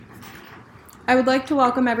I would like to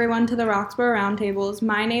welcome everyone to the Roxborough Roundtables.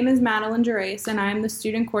 My name is Madeline Gerais, and I am the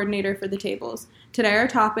student coordinator for the tables. Today our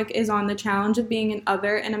topic is on the challenge of being an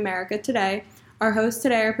other in America today. Our hosts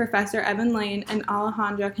today are Professor Evan Lane and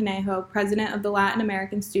Alejandra Conejo, president of the Latin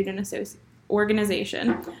American Student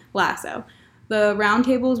Organization, LASSO. The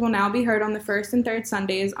roundtables will now be heard on the first and third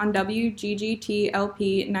Sundays on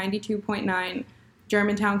WGGT-LP 92.9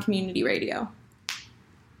 Germantown Community Radio.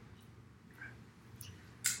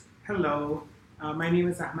 Hello, my name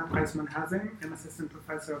is Ahmad Qais Munhazim. I'm assistant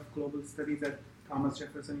professor of global studies at Thomas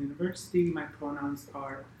Jefferson University. My pronouns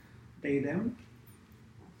are they, them.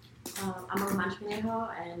 I'm Alejandra Conejo,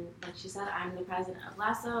 and like she said, I'm the president of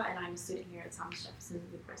LASSO, and I'm a student here at Thomas Jefferson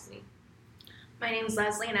University. My name is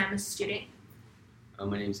Leslie, and I'm a student.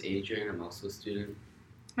 My name is Adrian. I'm also a student.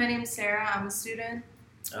 My name is Sarah. I'm a student.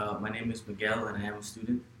 My name is Miguel, and I am a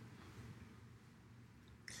student.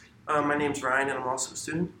 My name is Ryan, and I'm also a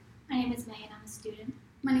student. My name is May, and I'm a student.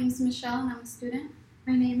 My name is Michelle, and I'm a student.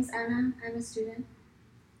 My name is Anna. I'm a student.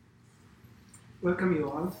 Welcome you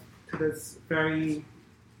all to this very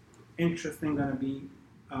interesting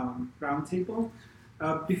roundtable.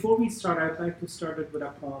 Before we start, I'd like to start it with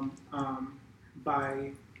a poem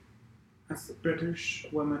by a British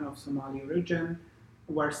woman of Somali origin,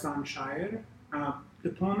 Warsan Shire. The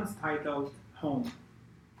poem is titled Home.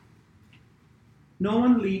 No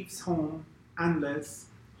one leaves home unless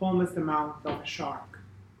home is the mouth of a shark.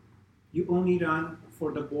 You only run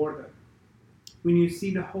for the border when you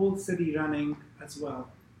see the whole city running as well.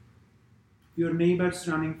 Your neighbors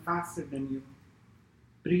running faster than you,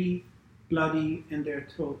 breathe bloody in their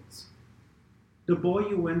throats. The boy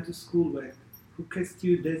you went to school with, who kissed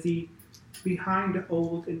you dizzy behind the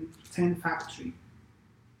old tin factory,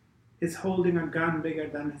 is holding a gun bigger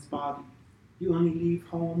than his body. You only leave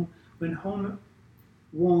home when home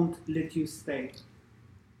won't let you stay.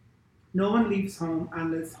 No one leaves home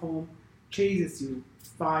unless home chases you,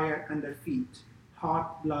 fire under feet,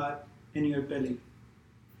 hot blood in your belly.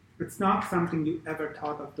 It's not something you ever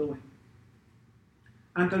thought of doing,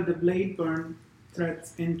 until the blade burn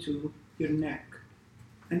threads into your neck,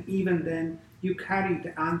 and even then you carry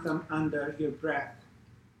the anthem under your breath,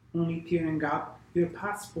 only tearing up your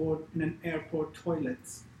passport in an airport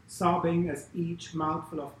toilets, sobbing as each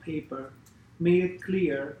mouthful of paper made it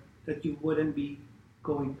clear that you wouldn't be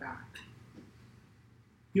going back.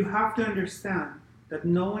 You have to understand that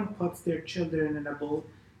no one puts their children in a boat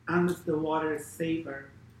unless the water is safer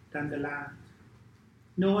than the land.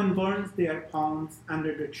 No one burns their palms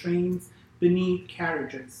under the trains beneath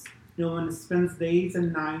carriages. No one spends days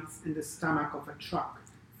and nights in the stomach of a truck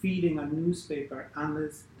feeding a newspaper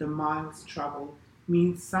unless the miles traveled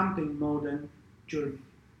means something more than journey.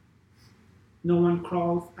 No one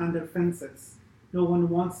crawls under fences. No one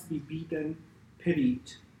wants to be beaten,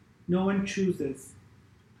 pitied. No one chooses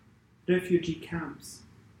refugee camps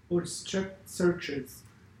or strict searches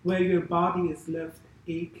where your body is left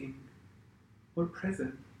aching, or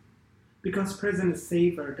prison, because prison is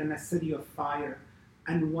safer than a city of fire,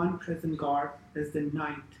 and one prison guard is the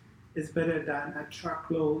night is better than a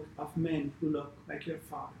truckload of men who look like your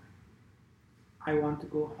father. I want to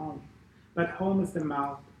go home, but home is the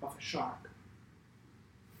mouth of a shark.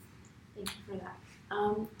 Thank you for that.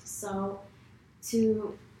 So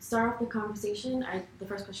to start off the conversation, the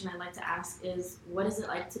first question I'd like to ask is, what is it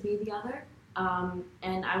like to be the other?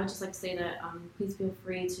 And I would just like to say that please feel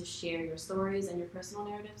free to share your stories and your personal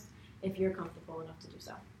narratives if you're comfortable enough to do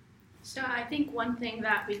so. So I think one thing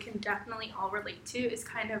that we can definitely all relate to is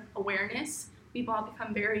kind of awareness. We've all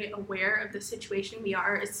become very aware of the situation we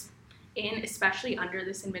are in, especially under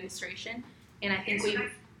this administration. And I think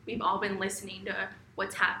we've all been listening to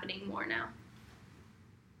what's happening more now.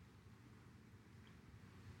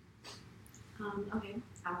 Okay,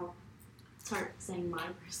 I'll start saying my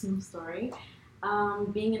personal story.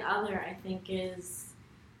 Being an other, I think, is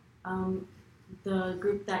the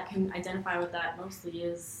group that can identify with that mostly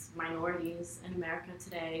is minorities in America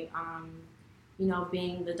today.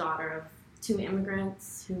 Being the daughter of two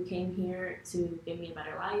immigrants who came here to give me a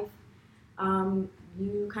better life,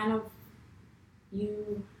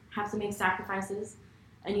 you have to make sacrifices,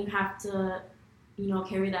 and you have to,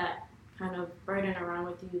 carry that kind of burden around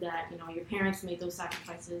with you that, your parents made those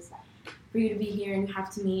sacrifices for you to be here, and you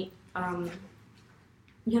have to meet,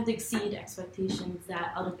 you have to exceed expectations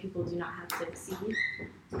that other people do not have to exceed.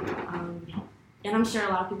 And I'm sure a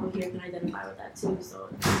lot of people here can identify with that too, so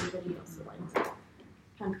if anybody else would like to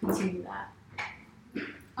kind of continue that.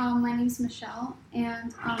 My name's Michelle,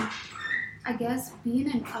 and I guess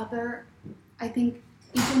being an other, I think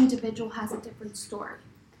each individual has a different story.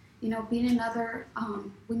 being another,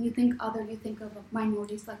 when you think other, you think of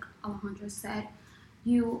minorities, like Alejandro said.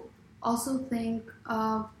 You also think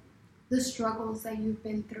of the struggles that you've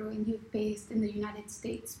been through and you've faced in the United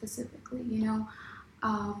States specifically.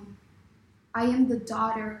 I am the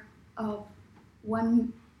daughter of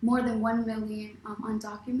more than 1 million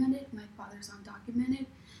undocumented. My father's undocumented.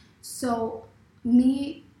 So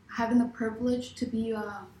me having the privilege to be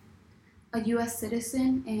a U.S.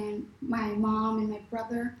 citizen, and my mom and my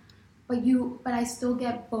brother, but I still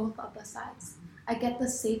get both of the sides. I get the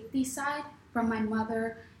safety side from my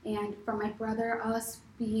mother and from my brother, us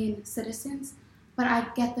being citizens, but I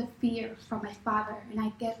get the fear from my father,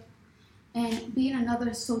 and being another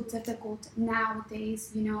is so difficult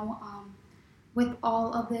nowadays, with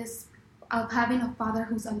all of this, of having a father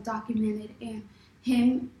who's undocumented, and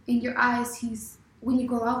him, in your eyes, when you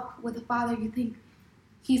grow up with a father, you think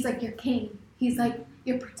he's like your king, he's like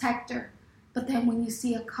your protector, but then when you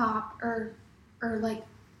see a cop or like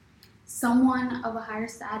someone of a higher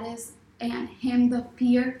status, and him, the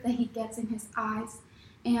fear that he gets in his eyes,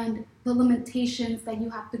 and the limitations that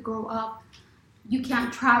you have to grow up, you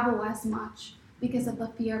can't travel as much because of the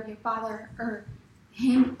fear of your father, or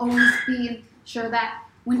him always being sure that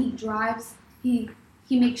when he drives, he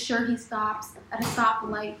makes sure he stops at a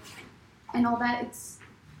stoplight and all that.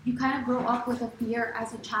 You kind of grow up with a fear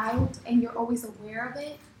as a child, and you're always aware of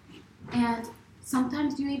it, and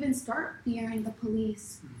sometimes you even start fearing the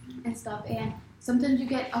police and stuff, and sometimes you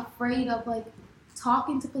get afraid of like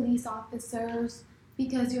talking to police officers,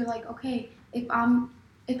 because you're like, okay, if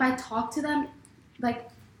I talk to them, like,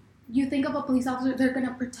 you think of a police officer, they're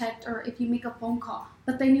gonna protect, or if you make a phone call,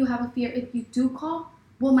 but then you have a fear, if you do call,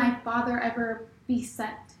 will my father ever be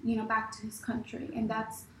sent, back to his country? And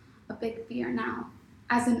that's a big fear now,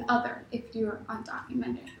 as an other, if you're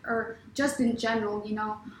undocumented, or just in general,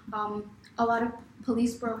 a lot of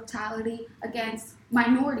police brutality against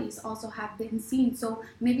minorities also have been seen. So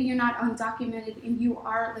maybe you're not undocumented and you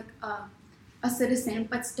are like a citizen,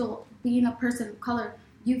 but still being a person of color,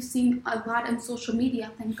 you've seen a lot on social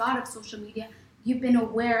media. Thank God of social media. You've been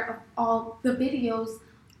aware of all the videos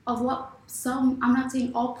of what I'm not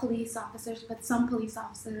saying all police officers, but some police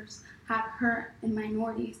officers have hurt in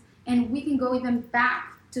minorities. And we can go even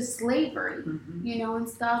back to slavery, and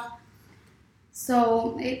stuff.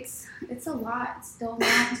 So it's a lot still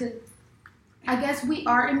not to, I guess we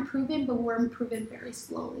are improving, but we're improving very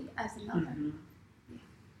slowly as another.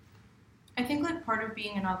 I think like part of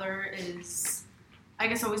being another is, I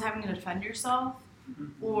guess, always having to defend yourself,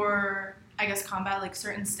 or I guess combat like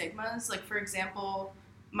certain stigmas. Like, for example,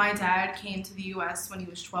 my dad came to the U.S. when he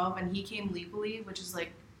was 12, and he came legally, which is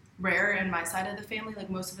like rare in my side of the family. Like,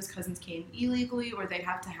 most of his cousins came illegally, or they'd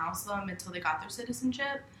have to house them until they got their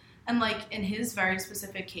citizenship. And like in his very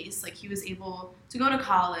specific case, like he was able to go to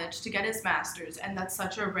college to get his master's, and that's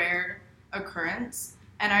such a rare occurrence.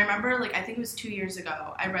 And I remember, like, I think it was 2 years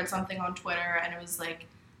ago, I read something on Twitter, and it was like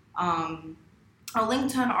a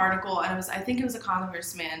link to an article, and I think it was a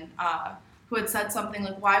congressman who had said something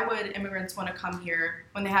like, why would immigrants want to come here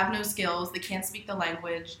when they have no skills, they can't speak the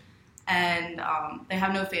language, and they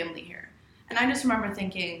have no family here? And I just remember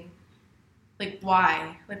thinking, like,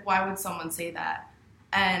 why? Like, why would someone say that?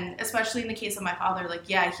 And especially in the case of my father, like,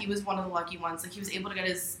 yeah, he was one of the lucky ones. Like, he was able to get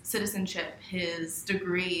his citizenship, his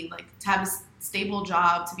degree, like, to have a stable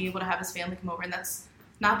job, to be able to have his family come over. And that's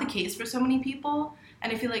not the case for so many people.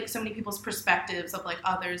 And I feel like so many people's perspectives of, like,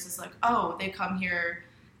 others is like, oh, they come here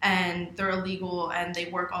and they're illegal and they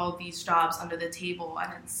work all of these jobs under the table.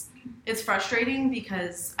 And it's frustrating,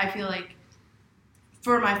 because I feel like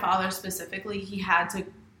for my father specifically, he had to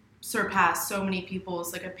surpass so many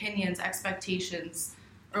people's, like, opinions, expectations,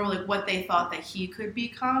 or like what they thought that he could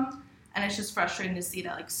become. And it's just frustrating to see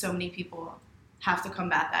that, like, so many people have to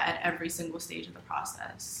combat that at every single stage of the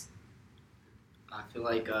process. I feel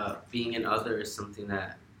like being an other is something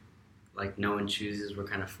that, like, no one chooses. We're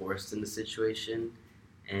kind of forced in the situation,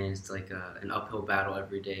 and it's like an uphill battle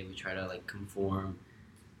every day. We try to, like, conform,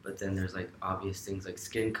 but then there's, like, obvious things like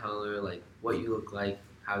skin color, like what you look like,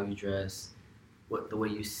 how you dress, the way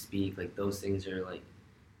you speak. Like, those things are, like,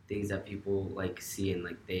 things that people, like, see, and,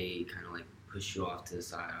 like, they kind of, like, push you off to the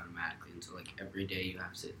side automatically. And so, like, every day you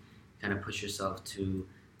have to kind of push yourself to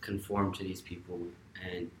conform to these people,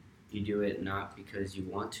 and you do it not because you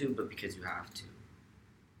want to, but because you have to.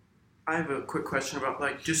 I have a quick question about,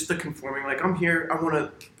 like, just the conforming. Like, I'm here, I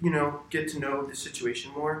want to, get to know the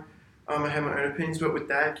situation more. I have my own opinions, but with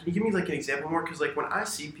that, can you give me, like, an example more? Because, like, when I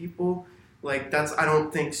see people, like, I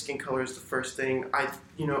don't think skin color is the first thing.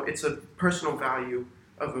 It's a personal value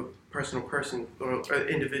of a personal person or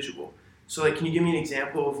individual. So, like, can you give me an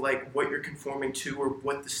example of, like, what you're conforming to or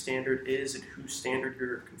what the standard is and whose standard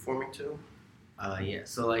you're conforming to? Yeah.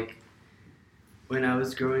 So, like, when I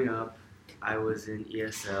was growing up, I was in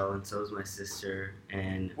ESL, and so was my sister.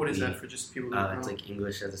 And What is that for just people who don't know? It's like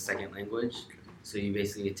English as a second language. So you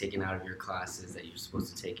basically get taken out of your classes that you're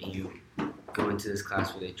supposed to take, and you go into this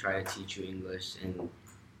class where they try to teach you English, and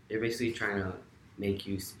they're basically trying to make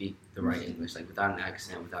you speak the right English, like without an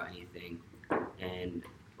accent, without anything. And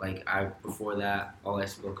like before that, all I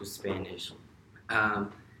spoke was Spanish,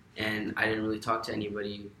 and I didn't really talk to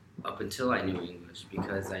anybody up until I knew English,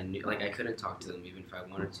 because I knew, like, I couldn't talk to them even if I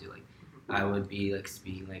wanted to. Like, I would be like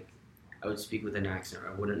speaking, like, I would speak with an accent, or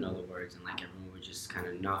I wouldn't know the words, and like everyone would just kind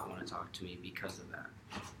of not want to talk to me because of that,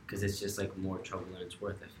 because it's just like more trouble than it's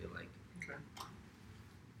worth, I feel like. Okay.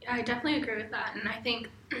 Yeah, I definitely agree with that, and I think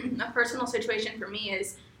a personal situation for me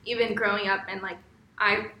is even growing up, and like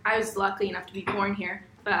I was lucky enough to be born here,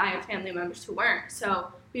 but I have family members who weren't.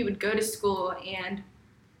 So we would go to school, and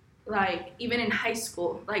like even in high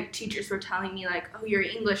school, like teachers were telling me like, "Oh, your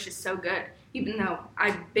English is so good." Even though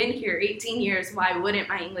I've been here 18 years, why wouldn't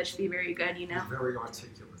my English be very good, you know? You're very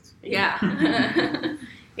articulate. Yeah.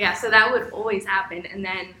 Yeah, so that would always happen. And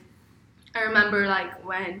then I remember like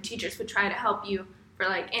when teachers would try to help you for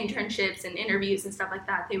like internships and interviews and stuff like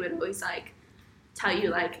that, they would always like tell you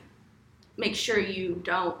like, make sure you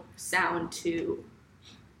don't sound too,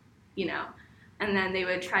 you know, and then they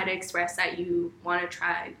would try to express that you want to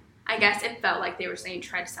try, I guess it felt like they were saying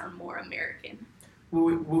try to sound more American.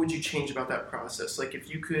 What would you change about that process? Like, if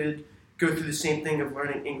you could go through the same thing of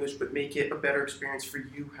learning English but make it a better experience for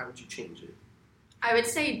you, how would you change it? I would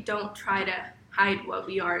say don't try to hide what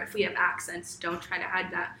we are. If we have accents, don't try to hide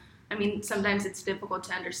that. I mean, sometimes it's difficult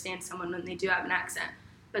to understand someone when they do have an accent,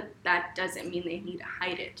 but that doesn't mean they need to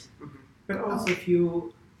hide it. Mm-hmm. But also, if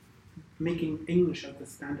you making English as the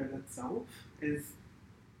standard itself is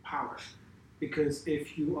power. Because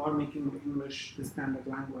if you are making English the standard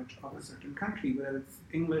language of a certain country, whether it's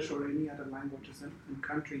English or any other languages in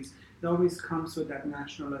countries, it always comes with that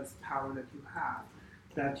nationalist power that you have,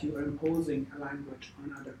 that you are imposing a language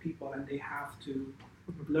on other people and they have to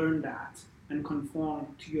learn that and conform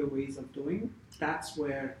to your ways of doing. That's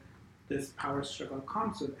where this power struggle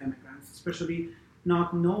comes with immigrants, especially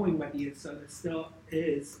not knowing what ESL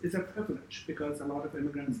is a privilege, because a lot of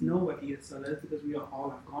immigrants know what ESL is because we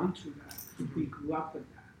all have gone through that. We grew up with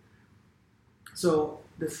that. So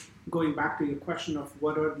this, going back to your question of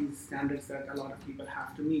what are these standards that a lot of people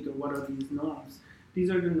have to meet, or what are these norms?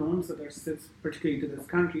 These are the norms that are particularly to this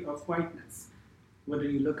country of whiteness. Whether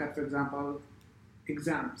you look at, for example,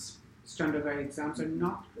 exams, standardized exams are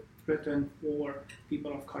not written for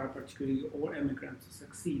people of color particularly or immigrants to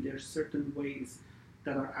succeed. There are certain ways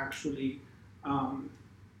that are actually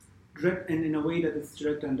written, and in a way that it's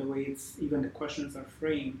written, the way it's even the questions are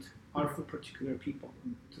framed are for particular people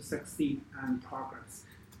to succeed and progress.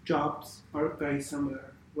 Jobs are very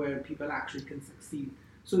similar, where people actually can succeed.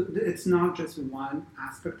 So it's not just one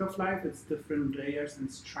aspect of life, it's different layers and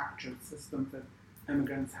structured systems that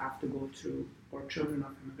immigrants have to go through, or children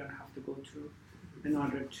of immigrants have to go through in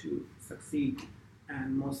order to succeed.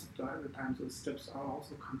 And most of the times those steps are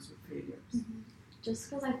also comes with failures. Mm-hmm. Just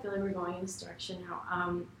because I feel like we're going in this direction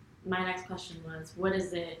now, my next question was, what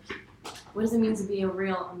does it mean to be a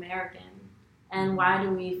real American? And why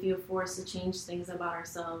do we feel forced to change things about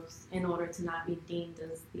ourselves in order to not be deemed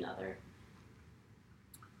as the other?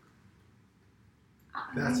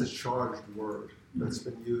 That's a charged word that's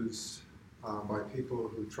been used by people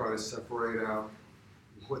who try to separate out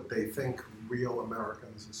what they think real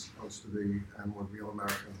Americans are supposed to be and what real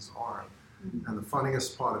Americans aren't. Mm-hmm. And the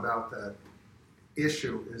funniest part about that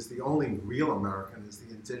issue is the only real American is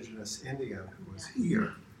the indigenous Indian who was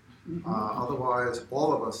here. Mm-hmm. Otherwise,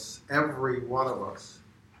 all of us, every one of us,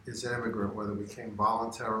 is an immigrant, whether we came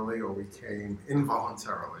voluntarily or we came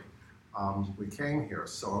involuntarily. We came here,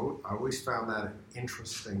 so I always found that an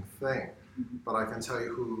interesting thing. Mm-hmm. But I can tell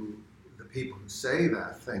you who the people who say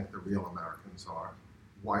that think the real Americans are: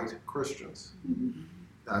 white Christians. Mm-hmm.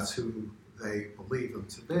 That's who they believe them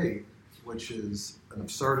to be, which is an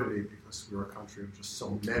absurdity because we're a country of just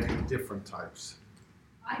so many different types.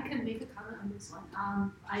 I can make a comment on this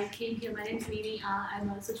one. I came here, my name is Mimi, I'm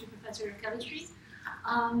an associate professor of chemistry.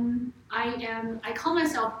 I call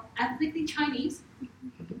myself ethnically Chinese,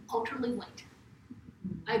 culturally white.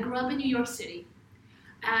 I grew up in New York City,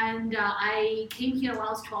 and I came here when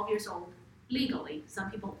I was 12 years old, legally. Some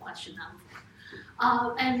people question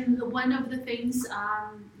that. And one of the things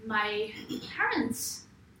my parents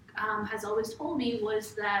has always told me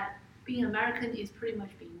was that being American is pretty much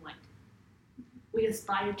being white. We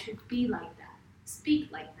aspire to be like that,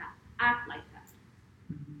 speak like that, act like that.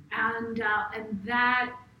 And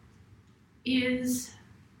that is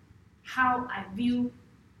how I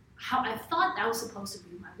thought that was supposed to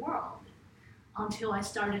be my world until I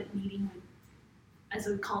started meeting, as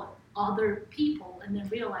we call it, other people, and then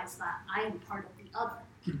realized that I am part of the other.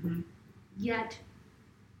 Mm-hmm. Yet,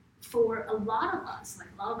 for a lot of us, like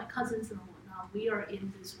a lot of my cousins and whatnot, we are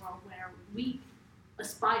in this world where we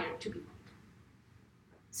aspire to be white.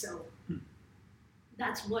 So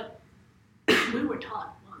that's what we were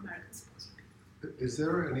taught what America's supposed to be. Is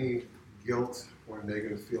there any guilt or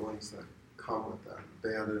negative feelings that come with that,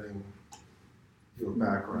 abandoning your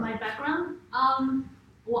background? My background?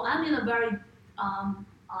 Well, I'm in a very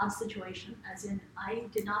odd situation, as in I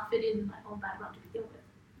did not fit in my own background to begin with.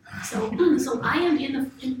 So I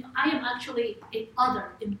am actually an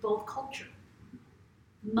other in both culture.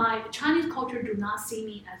 My Chinese culture do not see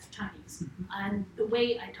me as Chinese, and the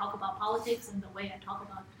way I talk about politics and the way I talk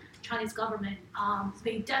about Chinese government,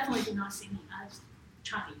 they definitely do not see me as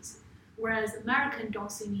Chinese. Whereas American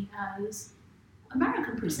don't see me as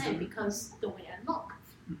American per se because the way I look.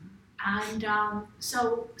 And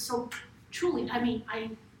so truly, I mean,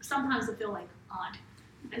 I sometimes feel like odd,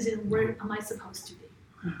 as in where am I supposed to be?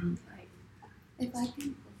 Right?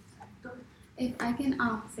 If I can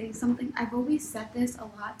say something, I've always said this a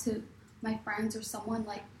lot to my friends or someone,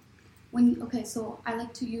 like so I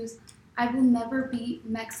like to use, I will never be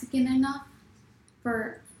Mexican enough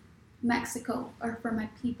for Mexico or for my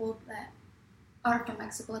people that are from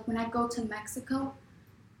Mexico. Like when I go to Mexico,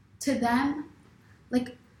 to them,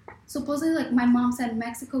 like supposedly, like my mom said,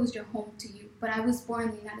 Mexico is your home to you, but I was born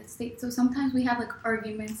in the United States, so sometimes we have like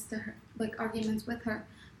arguments with her.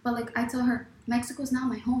 But like I tell her, Mexico's not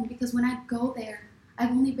my home because when I go there, I've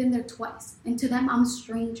only been there twice, and to them I'm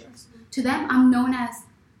strangers. To them I'm known as,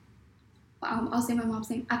 I'll say my mom's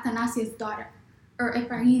name, Atanasia's daughter, or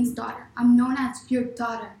Efrain's daughter. I'm known as your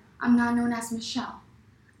daughter. I'm not known as Michelle.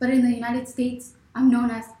 But in the United States, I'm known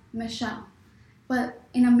as Michelle. But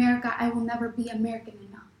in America, I will never be American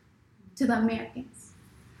enough to the Americans.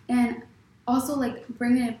 And also, like,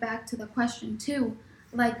 bringing it back to the question, too,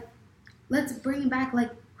 like, let's bring it back,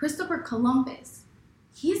 like, Christopher Columbus.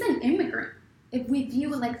 He's an immigrant, if we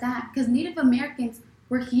view it like that, because Native Americans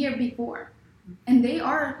were here before, and they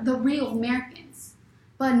are the real Americans.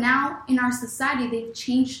 But now, in our society, they've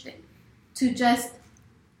changed it to just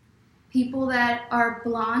people that are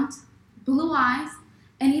blonde, blue eyes,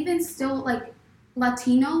 and even still, like,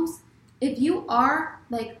 Latinos. If you are,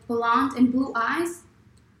 like, blonde and blue eyes,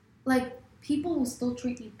 like, people will still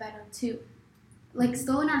treat you better, too. Like,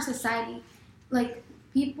 still in our society, like,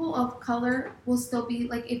 people of color will still be,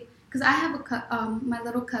 like, because I have my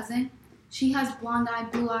little cousin, she has blonde eye,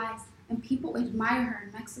 blue eyes, and people admire her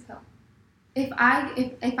in Mexico. If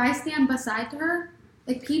I stand beside her,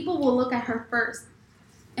 like, people will look at her first.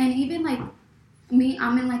 And even, like, me,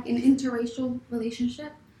 I'm in, like, an interracial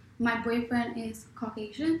relationship. My boyfriend is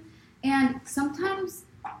Caucasian, and sometimes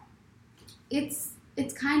it's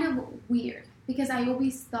kind of weird because I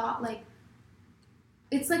always thought, like,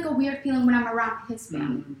 it's like a weird feeling when I'm around his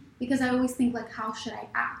family because I always think, like, how should I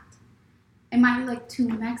act? Am I, like, too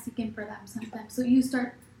Mexican for them sometimes? So you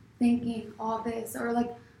start thinking all this, or,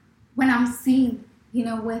 like, when I'm seen, you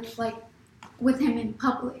know, with him in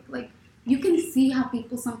public, like, you can see how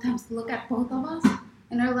people sometimes look at both of us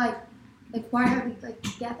and they're like, why are we, like,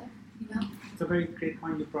 together, you know? It's a very great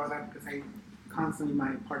point you brought up because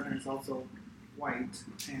my partner is also white,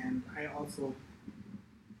 and I also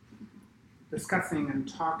discussing and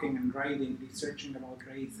talking and writing, researching about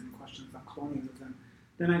race and questions of colonialism,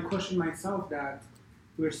 then I question myself that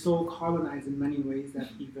we're so colonized in many ways that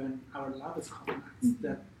even our love is colonized,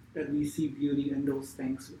 that we see beauty in those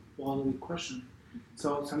things while we question.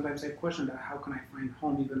 So sometimes I question that how can I find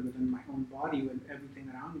home even within my own body when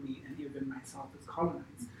everything around me and even myself is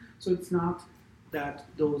colonized. So it's not that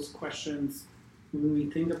those questions, when we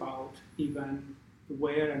think about even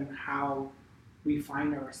where and how we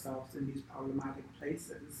find ourselves in these problematic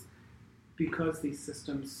places, because these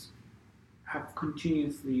systems have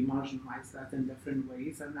continuously marginalized us in different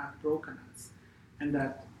ways and have broken us, and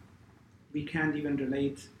that we can't even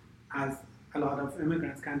relate, as a lot of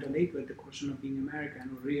immigrants can't relate with the question of being American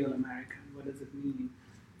or real American. What does it mean?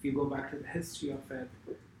 If you go back to the history of it,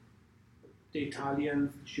 the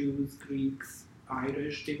Italians, Jews, Greeks,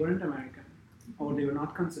 Irish, they weren't American, or they were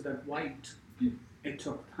not considered white. It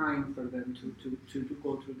took time for them to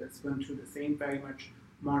go through this, went through the same very much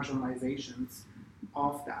marginalizations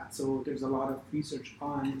of that. So there's a lot of research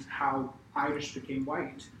on how Irish became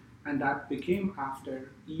white, and that became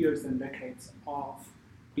after years and decades of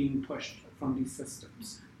being pushed from these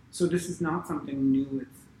systems. So this is not something new.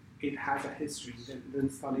 it has a history, the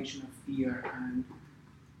installation of fear, and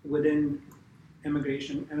within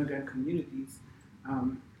immigrant communities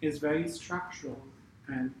is very structural,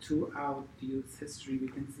 and throughout the youth's history we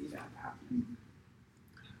can see that happening.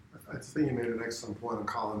 I think you made an excellent point on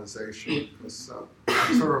colonization, because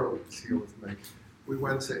Arturo was here with me. We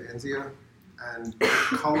went to India, and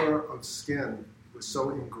color of skin was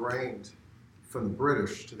so ingrained from the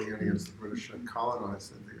British to the Indians. The British had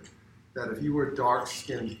colonized India, that if you were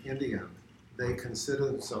dark-skinned Indian, they considered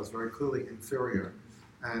themselves very clearly inferior.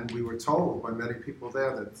 And we were told by many people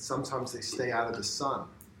there that sometimes they stay out of the sun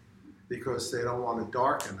because they don't want to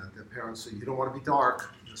darken. That their parents say, you don't want to be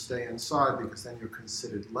dark, you stay inside because then you're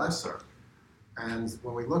considered lesser. And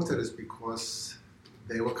when we looked at it, it's because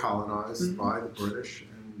they were colonized by the British,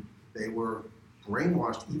 and they were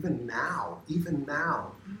brainwashed. Even now,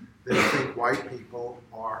 they think white people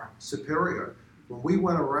are superior. When we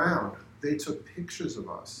went around, they took pictures of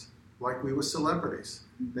us like we were celebrities.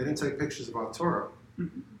 They didn't take pictures of Arturo,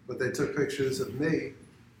 but they took pictures of me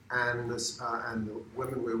and the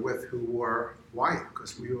women we were with who were white,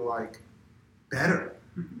 because we were like better.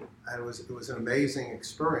 And it was an amazing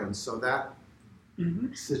experience. So that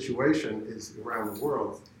situation is around the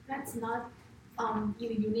world. That's not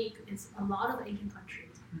unique. It's a lot of Asian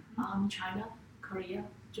countries, China, Korea,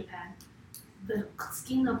 Japan. The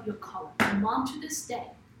skin of your color. My mom to this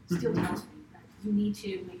day still tells me that you need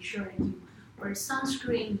to make sure that you wear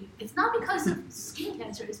sunscreen. It's not because of skin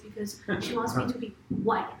cancer, it's because she wants me to be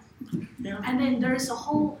whiter. Yeah. And then there's a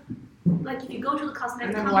whole, like if you go to the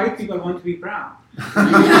cosmetic and then white people want to be brown.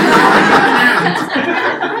 Right.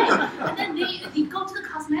 And then they go to the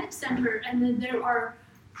cosmetic center, and then there are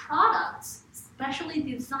products specially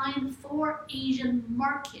designed for Asian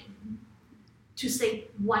market to say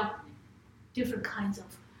whitening. Different kinds of,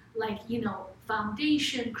 like,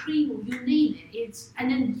 foundation, cream, you name it.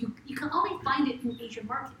 And then you can only find it in Asian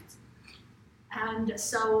markets. And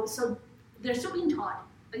so they're still being taught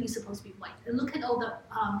that you're supposed to be white. And look at all the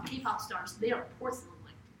K-pop stars; they are porcelain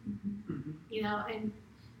white. And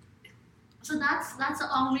so that's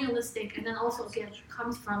unrealistic. And then also again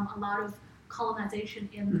comes from a lot of colonization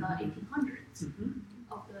in the 1800s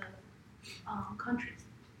of the countries.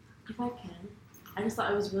 If I can. I just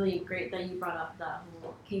thought it was really great that you brought up that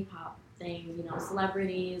whole K-pop thing,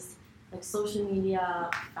 celebrities, like social media,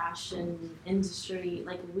 fashion industry,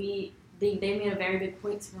 like they made a very big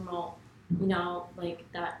point to promote, like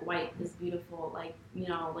that white is beautiful, like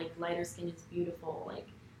lighter skin is beautiful,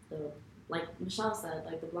 like Michelle said,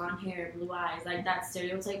 like the blonde hair, blue eyes, like that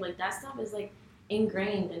stereotype, like that stuff is like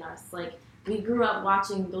ingrained in us. Like we grew up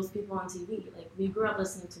watching those people on TV, like we grew up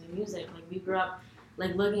listening to the music, like we grew up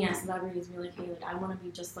like looking at celebrities and be like, hey, like I want to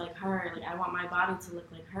be just like her, like I want my body to look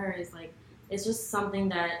like hers. Like it's just something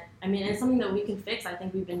that, it's something that we can fix. I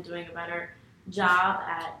think we've been doing a better job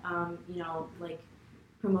at, like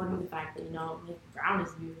promoting the fact that, like brown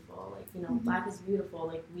is beautiful, like, black is beautiful.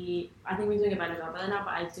 Like I think we're doing a better job of that now,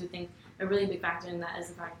 but I do think a really big factor in that is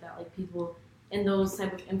the fact that like people in those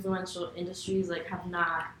type of influential industries like have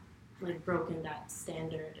not like broken that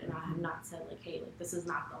standard, and I have not said like, hey, like this is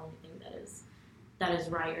not the only thing that is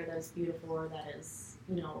right, or that is beautiful, or that is,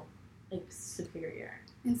 like superior.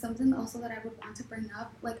 And something also that I would want to bring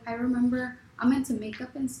up, like I remember, I'm into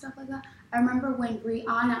makeup and stuff like that. I remember when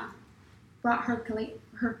Rihanna brought her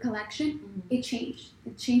collection, it changed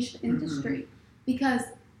the industry, because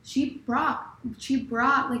she brought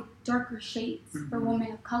like darker shades for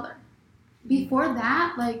women of color. Before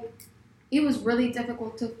that, like it was really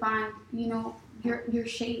difficult to find, your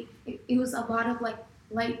shade. It was a lot of like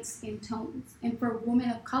light skin tones, and for women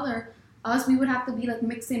of color, we would have to be like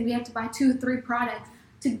mixing. We had to buy 2-3 products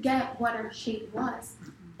to get what our shade was.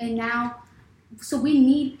 And now, so we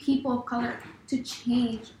need people of color to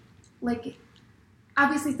change. Like,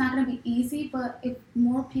 obviously it's not going to be easy, but if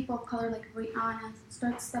more people of color like Rihanna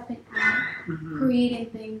start stepping out, creating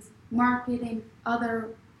things, marketing other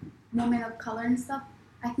women of color and stuff,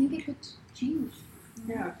 I think it could change.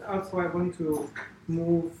 Yeah, also I want to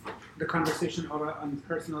move the conversation on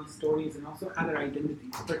personal stories and also other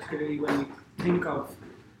identities, particularly when we think of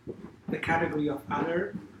the category of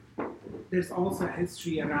other. There's also a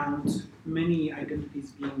history around many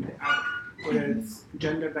identities being the other, whether it's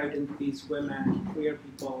gendered identities, women, queer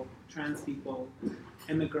people, trans people,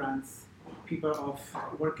 immigrants, people of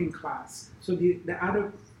working class. So the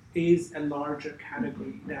other is a larger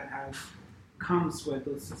category that comes with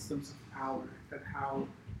those systems of power, that how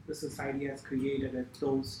the society has created it,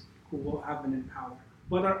 those who have been in power.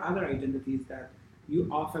 What are other identities that you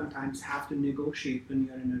oftentimes have to negotiate when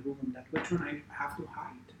you're in a room, that which one I have to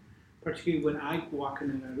hide? Particularly when I walk in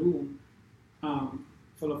a room,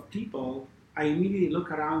 full of people, I immediately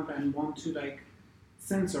look around and want to like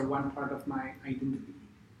censor one part of my identity.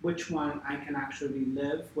 Which one I can actually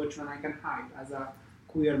live, which one I can hide. As a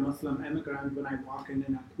queer Muslim immigrant, when I walk in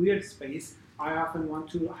a queer space, I often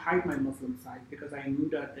want to hide my Muslim side because I know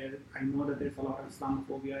that there's a lot of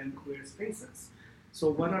Islamophobia in queer spaces. So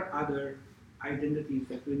what are other identities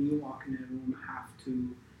that when you walk in a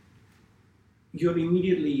room you're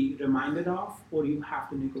immediately reminded of, or you have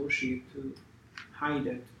to negotiate to hide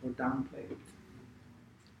it or downplay it?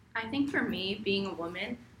 I think for me, being a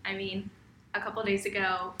woman, I mean, a couple days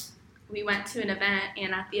ago, we went to an event,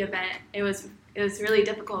 and at the event, it was really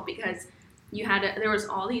difficult because there was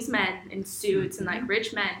all these men in suits and like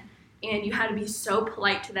rich men, and you had to be so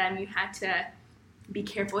polite to them. You had to be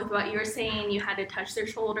careful with what you were saying. You had to touch their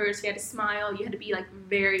shoulders. You had to smile. You had to be like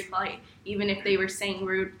very polite, even if they were saying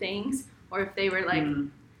rude things or if they were like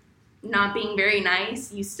not being very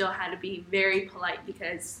nice. You still had to be very polite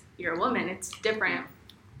because you're a woman. It's different.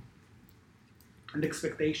 And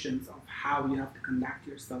expectations of how you have to conduct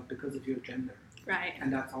yourself because of your gender. Right.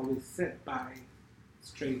 And that's always set by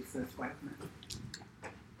straight cis white men.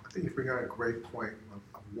 I think you bring out a great point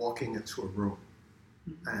of walking into a room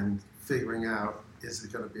and figuring out, is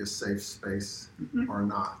it going to be a safe space or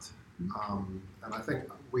not? And I think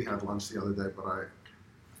we had lunch the other day, but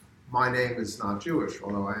my name is not Jewish,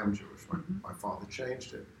 although I am Jewish. My father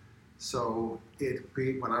changed it. So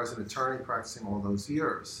when I was an attorney practicing all those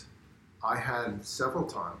years, I had several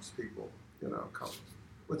times people, come,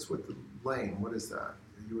 what's with the lane? What is that?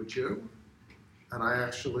 Are you a Jew? And I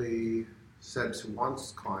actually said to one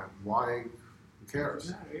client, why, who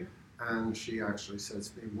cares? And she actually said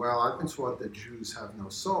to me, well, I've been taught that Jews have no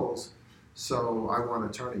souls, so I want an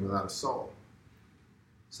attorney without a soul.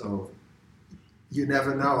 So you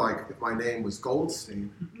never know, like if my name was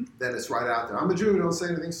Goldstein, then it's right out there. I'm a Jew, don't say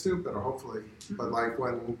anything stupid, or hopefully. But like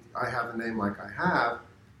when I have a name like I have,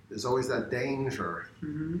 there's always that danger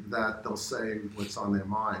that they'll say what's on their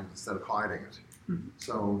mind instead of hiding it.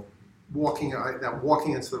 So walking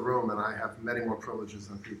into the room, and I have many more privileges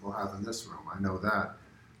than people have in this room, I know that.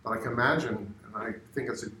 But I can imagine, and I think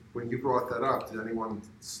when you brought that up, did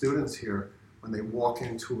students here, when they walk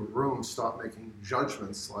into a room, start making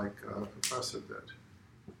judgments like Professor did?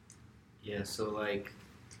 Yeah, so like,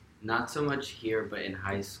 not so much here, but in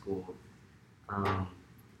high school.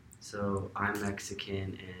 So I'm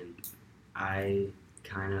Mexican, and I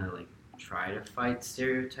kind of like try to fight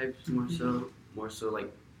stereotypes more so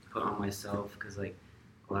like put on myself, because like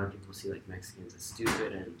a lot of people see like Mexicans as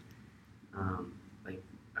stupid and like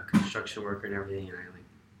a construction worker and everything, and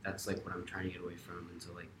that's like what I'm trying to get away from. And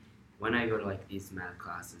so like when I go to like these math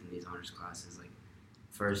classes and these honors classes, like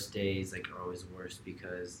first days like are always worse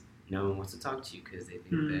because no one wants to talk to you because they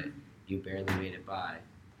think that you barely made it by.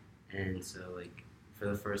 And so like for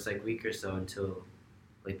the first like week or so, until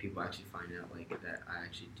like people actually find out like that I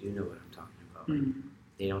actually do know what I'm talking about, like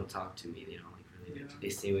they don't talk to me, they don't like really they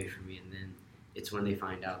stay away from me, and then it's when they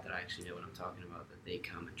find out that I actually know what I'm talking about that they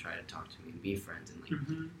come and try to talk to me and be friends and like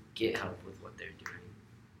get help with what they're doing,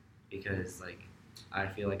 because like I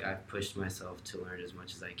feel like I've pushed myself to learn as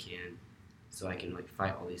much as I can so I can like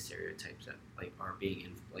fight all these stereotypes that like are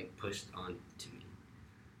being like pushed on to me.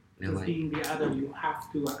 Because like, being the other, you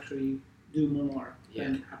have to actually do more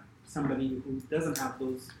than somebody who doesn't have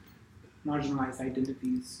those marginalized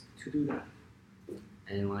identities to do that.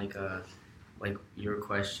 And like your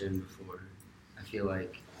question before, I feel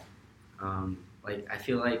like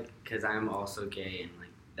because I'm also gay, and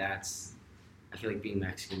like I feel like being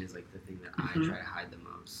Mexican is like the thing that I try to hide the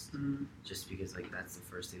most, just because like that's the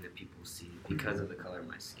first thing that people see because of the color of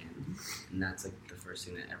my skin, and that's like the first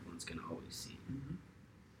thing that everyone's gonna always see.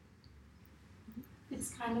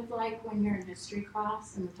 It's kind of like when you're in history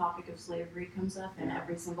class and the topic of slavery comes up and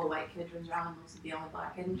every single white kid turns around and looks at the only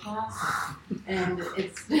black kid in class. And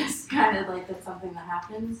it's just kind of like that's something that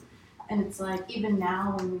happens. And it's like even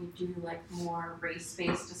now when we do like more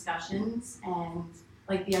race-based discussions, and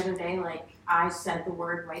like the other day, like I said the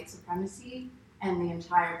word white supremacy and the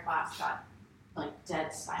entire class got like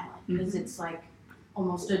dead silent because it's like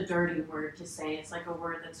almost a dirty word to say. It's like a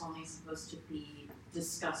word that's only supposed to be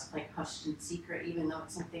discussed like hushed in secret, even though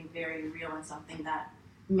it's something very real and something that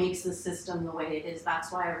makes the system the way it is.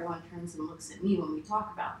 That's why everyone turns and looks at me when we talk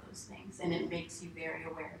about those things, and it makes you very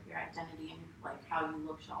aware of your identity and like how you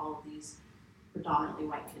look to all of these predominantly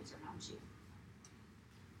white kids around you.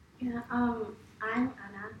 Yeah, I'm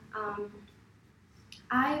Anna.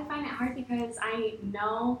 I find it hard because I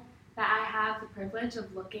know that I have the privilege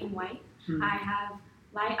of looking white. I have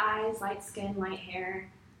light eyes, light skin, light hair.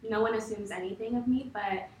 No one assumes anything of me,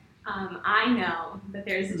 but I know that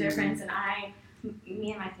there's a difference, and I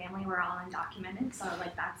me and my family were all undocumented, so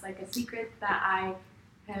like that's like a secret that I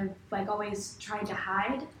have like always tried to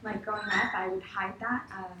hide. Like growing up, I would hide that.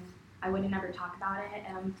 I would never talk about it.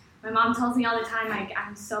 My mom tells me all the time, like,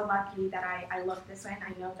 I'm so lucky that I look this way, and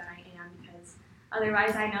I know that I am, because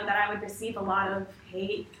otherwise I know that I would receive a lot of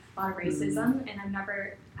hate, a lot of racism, and I've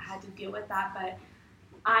never had to deal with that. But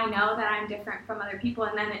I know that I'm different from other people,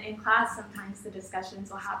 and then in class sometimes the discussions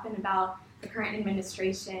will happen about the current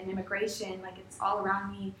administration, immigration, like it's all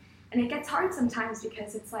around me. And it gets hard sometimes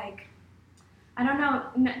because it's like, I don't know,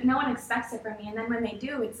 no one expects it from me. And then when they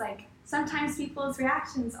do, it's like, sometimes people's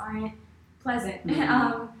reactions aren't pleasant.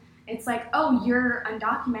 It's like, oh, you're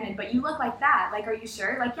undocumented, but you look like that. Like, are you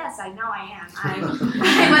sure? Like, yes, I know I am.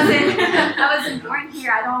 I wasn't born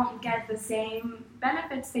here. I don't get the same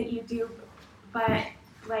benefits that you do, but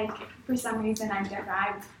like for some reason I'm different.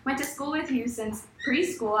 I went to school with you since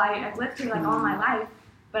preschool. I've lived here like all my life,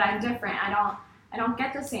 but I'm different. I don't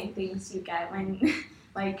get the same things you get when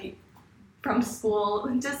like from school.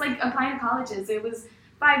 Just like applying to colleges, it was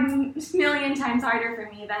 5 million times harder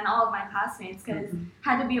for me than all of my classmates, because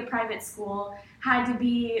had to be a private school, had to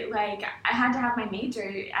be like, I had to have my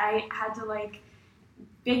major. I had to like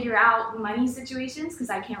figure out money situations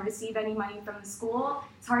because I can't receive any money from the school.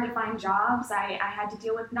 It's hard to find jobs. I had to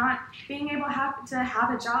deal with not being able to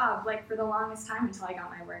have a job like for the longest time until I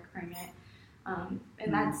got my work permit.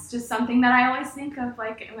 And that's just something that I always think of,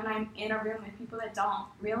 like when I'm in a room with people that don't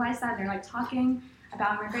realize that. They're like talking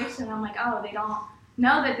about immigration. I'm like, oh, they don't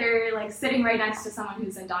know that they're like sitting right next to someone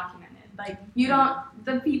who's undocumented. Like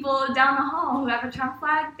the people down the hall who have a Trump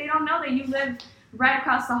flag, they don't know that you live right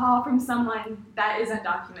across the hall from someone that is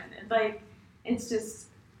undocumented. Like, it's just,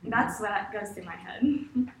 that's what goes through my head.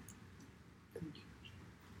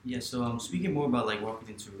 Yeah, so speaking more about like walking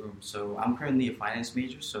into a room, so I'm currently a finance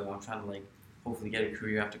major, so I'm trying to like hopefully get a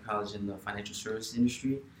career after college in the financial services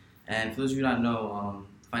industry. And for those of you who don't know,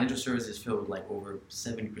 financial services is filled with like over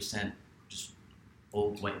 70% just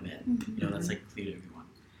old white men. You know, that's like clear to everyone.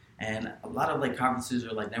 And a lot of like conferences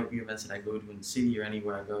or like networking events that I go to in the city or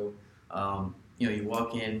anywhere I go, you know, you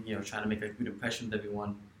walk in, you know, trying to make a good impression with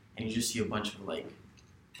everyone, and you just see a bunch of like,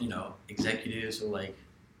 you know, executives or like,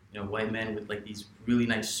 you know, white men with like these really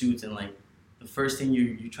nice suits, and like the first thing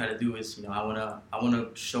you try to do is, you know, I wanna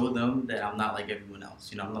show them that I'm not like everyone else.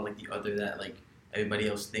 You know, I'm not like the other that like everybody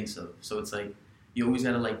else thinks of. So it's like you always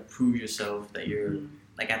gotta like prove yourself that you're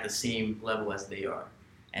like at the same level as they are,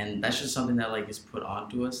 and that's just something that like is put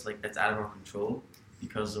onto us, like that's out of our control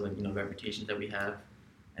because of like, you know, reputations that we have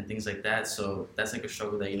and things like that. So that's like a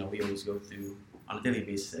struggle that, you know, we always go through on a daily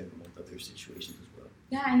basis with other situations as well.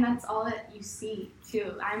 Yeah, and that's all that you see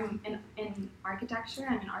too. I'm in architecture.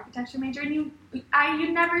 I'm an architecture major, and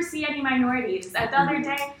you never see any minorities. The other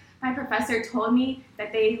day, my professor told me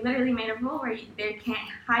that they literally made a rule where they can't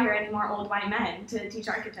hire any more old white men to teach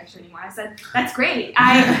architecture anymore. I said, that's great.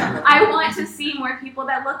 I want to see more people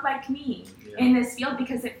that look like me in this field,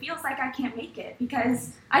 because it feels like I can't make it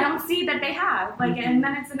because I don't see that they have. Like, and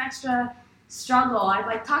then it's an extra struggle. I've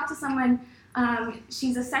like talked to someone.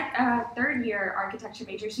 She's a third-year architecture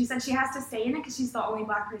major. She said she has to stay in it because she's the only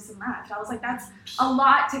black person left. I was like, that's a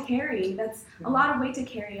lot to carry. That's a lot of weight to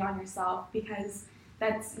carry on yourself, because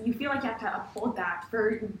you feel like you have to uphold that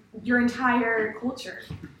for your entire culture.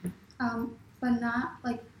 But not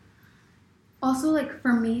like, also like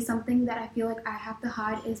for me, something that I feel like I have to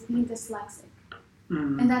hide is being dyslexic.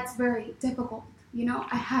 And that's very difficult. You know,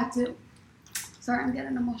 I had to, sorry, I'm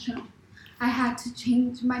getting emotional. I had to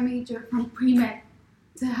change my major from pre-med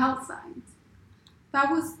to health science. That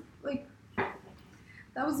was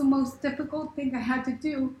the most difficult thing I had to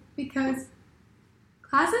do, because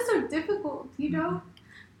classes are difficult, you know?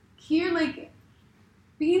 Here, like,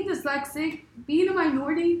 being dyslexic, being a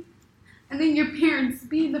minority, and then your parents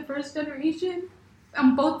being the first generation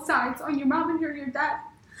on both sides, on your mom and your dad,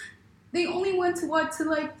 they only went to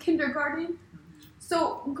like kindergarten.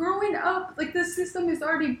 So growing up, like, the system is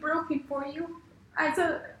already broken for you. As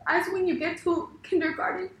when you get to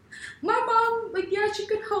kindergarten, my mom, like, yeah, she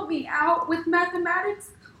could help me out with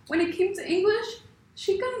mathematics. When it came to English,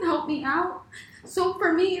 she couldn't help me out. So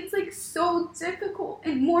for me, it's like so difficult,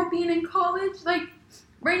 and more being in college. Like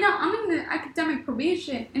right now, I'm in the academic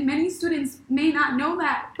probation, and many students may not know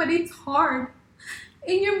that, but it's hard.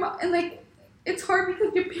 And like, it's hard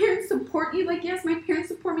because your parents support you. Like, yes, my parents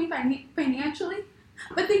support me financially,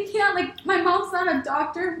 but they can't. Like, my mom's not a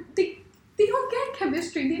doctor. They don't get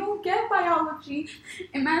chemistry. They don't get biology.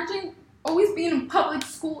 Imagine always being in public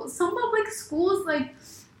school. Some public schools, like,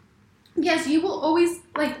 yes, you will always,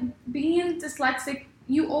 like, being dyslexic,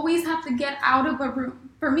 you always have to get out of a room.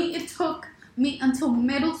 For me, it took me until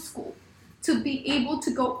middle school to be able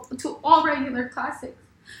to go to all regular classes.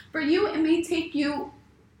 For you, it may take you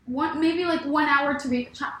maybe like 1 hour to read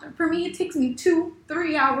a chapter. For me, it takes me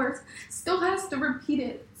 2-3 hours. Still has to repeat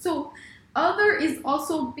it. So other is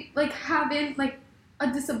also like having like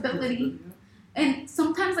a disability. And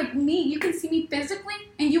sometimes like me, you can see me physically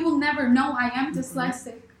and you will never know I am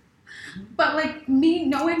dyslexic. But like me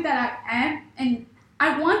knowing that I am, and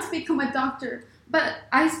I want to become a doctor, but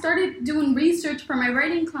I started doing research for my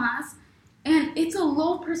writing class, and it's a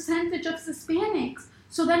low percentage of Hispanics.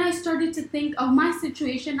 So then I started to think of my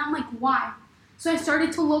situation. I'm like, why? So I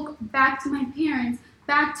started to look back to my parents,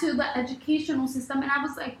 back to the educational system, and I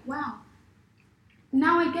was like, wow,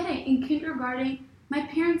 now I get it. In kindergarten, my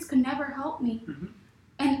parents could never help me.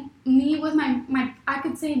 And me with my I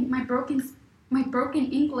could say my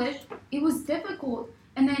broken English, it was difficult.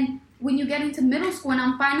 And then when you get into middle school and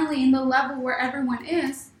I'm finally in the level where everyone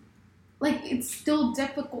is, like it's still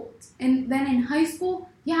difficult. And then in high school,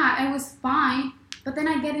 yeah, I was fine. But then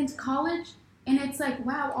I get into college and it's like,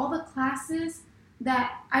 wow, all the classes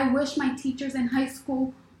that I wish my teachers in high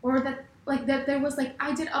school or that there was like,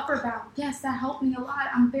 I did upper bow. Yes, that helped me a lot.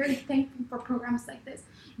 I'm very thankful for programs like this.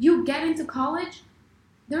 You get into college,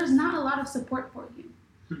 there's not a lot of support for you.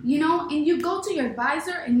 You know, and you go to your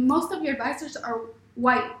advisor and most of your advisors are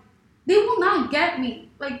white. They will not get me.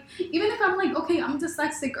 Like, even if I'm like, okay, I'm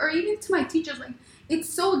dyslexic, or even to my teachers, like, it's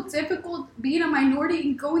so difficult being a minority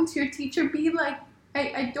and going to your teacher, be like,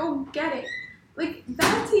 I don't get it. Like,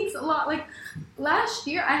 that takes a lot. Like, last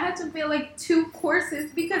year, I had to fail, like, 2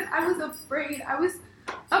 courses because I was afraid. I was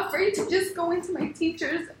afraid to just go into my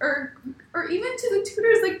teachers or even to the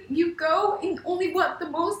tutors. Like, you go and only the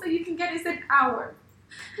most that you can get is an hour.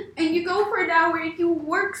 And you go for an hour and you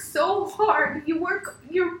work so hard. You work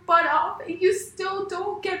your butt off and you still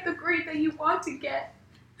don't get the grade that you want to get.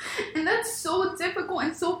 And that's so difficult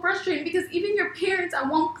and so frustrating because even your parents at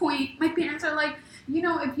one point, my parents are like, you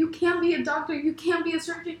know, if you can't be a doctor, you can't be a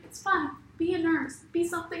surgeon, it's fine. Be a nurse, be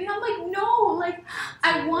something. And I'm like, no, like,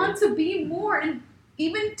 I want to be more. And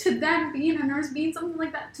even to them, being a nurse, being something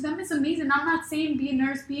like that, to them it's amazing. I'm not saying be a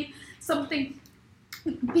nurse, be something,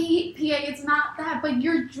 be PA, it's not that. But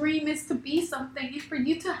your dream is to be something. And for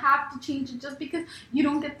you to have to change it just because you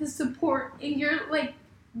don't get the support. And you're like,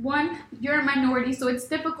 one, you're a minority, so it's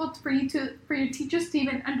difficult for your teachers to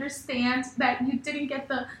even understand that you didn't get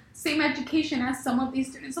the same education as some of these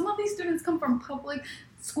students. Some of these students come from public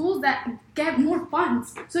schools that get more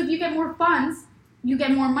funds. So if you get more funds, you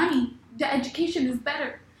get more money. The education is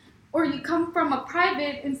better. Or you come from a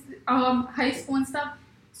private high school and stuff,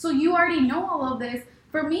 so you already know all of this.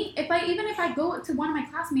 For me, if I go to one of my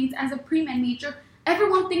classmates as a pre-med major,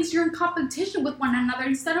 everyone thinks you're in competition with one another.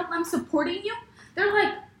 Instead of them supporting you, they're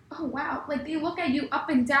like, oh, wow. Like, they look at you up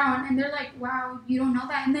and down, and they're like, wow, you don't know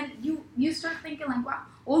that. And then you start thinking, like, wow,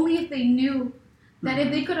 only if they knew that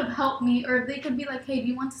if they could have helped me, or if they could be like, hey, do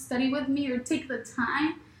you want to study with me, or take the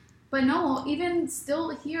time? But no, even still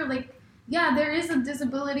here, like, yeah, there is a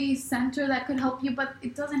disability center that could help you, but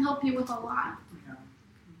it doesn't help you with a lot.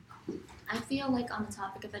 I feel like on the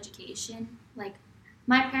topic of education, like,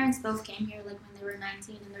 my parents both came here, like, when they were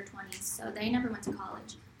 19 in their 20s, so they never went to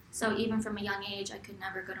college. So even from a young age, I could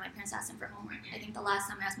never go to my parents to ask them for homework. I think the last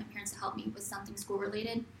time I asked my parents to help me with something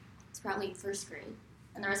school-related, it's probably first grade.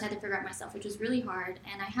 And the rest I had to figure out myself, which was really hard.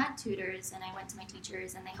 And I had tutors, and I went to my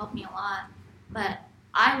teachers, and they helped me a lot. But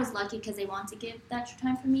I was lucky because they want to give that extra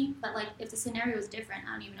time for me. But, like, if the scenario was different,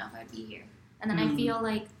 I don't even know if I'd be here. And then I feel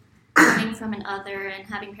like coming from an other and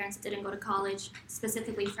having parents that didn't go to college,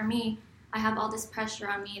 specifically for me, I have all this pressure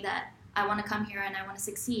on me that I want to come here and I want to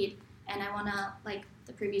succeed. And I want to, like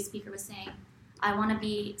the previous speaker was saying, I want to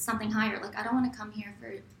be something higher. Like, I don't want to come here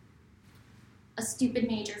for a stupid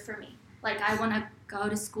major for me. Like, I want to go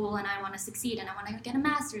to school and I want to succeed and I want to get a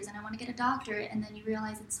master's and I want to get a doctorate. And then you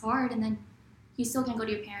realize it's hard and then you still can't go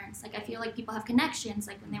to your parents. Like, I feel like people have connections.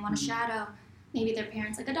 Like, when they want to shadow, maybe their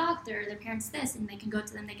parents like a doctor, their parents this, and they can go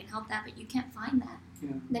to them, they can help that, but you can't find that.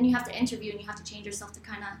 Yeah. Then you have to interview and you have to change yourself to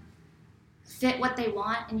kind of fit what they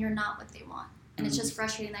want, and you're not what they want. And it's just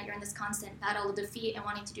frustrating that you're in this constant battle of defeat and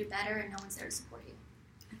wanting to do better and no one's there to support you.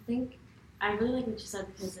 I think I really like what you said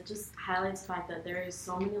because it just highlights the fact that there is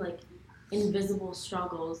so many, like, invisible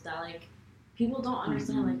struggles that, like, people don't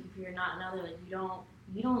understand. Like, if you're not another, like,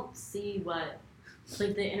 you don't see what,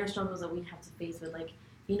 like, the inner struggles that we have to face with, like,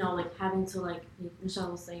 you know, like, having to, like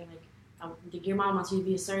Michelle was saying, like, your mom wants you to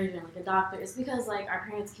be a surgeon, like, a doctor. It's because, like, our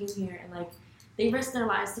parents came here and, like, they risked their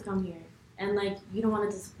lives to come here. And, like, you don't want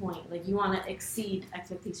to disappoint. Like, you want to exceed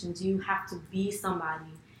expectations. You have to be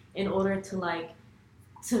somebody in order to, like,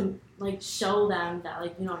 to like show them that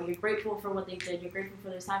like you're grateful for what they did, you're grateful for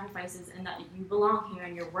their sacrifices, and that you belong here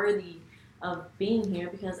and you're worthy of being here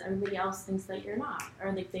because everybody else thinks that you're not,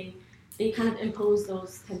 or like they kind of impose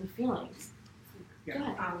those type of feelings. Yeah. Go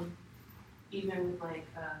ahead. Even with like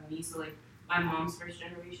me, so like my mom's first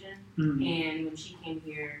generation, Mm-hmm. and when she came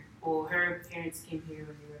here, well, her parents came here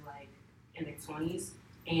when they were like in their 20s,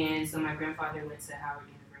 and so my grandfather went to Howard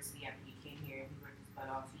University after he came here, and he worked his butt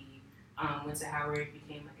off. He went to Howard,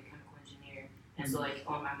 became like a chemical engineer, and so like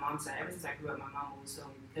on my mom's side, ever since I grew up, my mom always told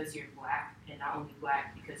me because you're black, and not only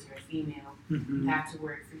black because you're a female, Mm-hmm. you have to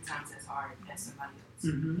work 3 times as hard as somebody else.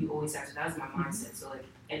 Mm-hmm. You always have to. That was my mindset. So like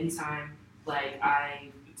anytime like I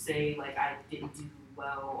say like I didn't do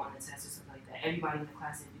well on the test or something like that, everybody in the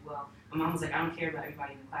class didn't do well. My mom was like, I don't care about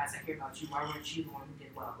everybody in the class. I care about you. Why weren't you the one who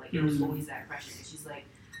did well? Like it was always that pressure. And she's like,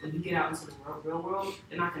 when you get out into the real world,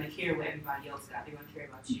 they're not going to care what everybody else got. They're going to care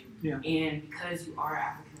about you. Yeah. And because you are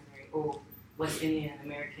African American or West Indian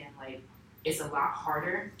American, like it's a lot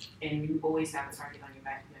harder, and you always have a target on your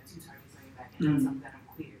back. You have 2 targets on your back, and on top of that, I'm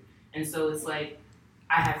queer. And so it's like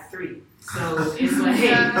I have 3. So it's like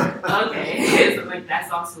okay, so like that's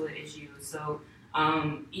also an issue. So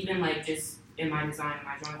even like just in my design and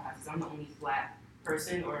my drawing classes, I'm the only black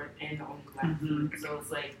person and the only black female. So it's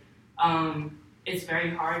like it's very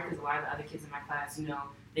hard because a lot of the other kids in my class,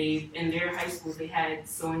 they in their high schools they had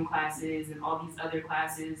sewing classes and all these other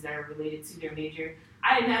classes that are related to their major.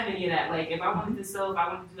 I didn't have any of that. Like if I wanted to sew, if I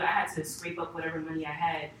wanted to do that, I had to scrape up whatever money I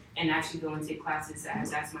had and actually go and take classes. I had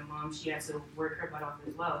to ask my mom. She had to work her butt off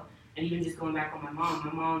as well. And even just going back on my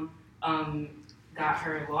mom got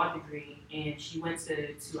her law degree, and she went to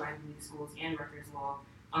Ivy League schools and Rutgers Law,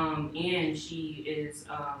 and she is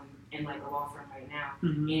in like a law firm right now.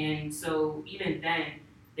 Mm-hmm. And so even then,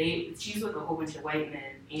 she's with a whole bunch of white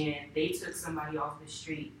men, and they took somebody off the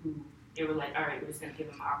street who they were like, all right, we're just gonna give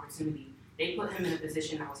him an opportunity. They put him in a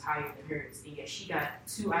position that was higher than hers, and yet she got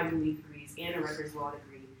 2 Ivy League degrees and a Rutgers Law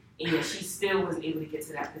degree, and yet she still wasn't able to get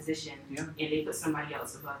to that position. Yeah. And they put somebody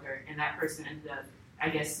else above her, and that person ended up, I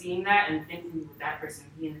guess, seeing that, and thankfully with that person,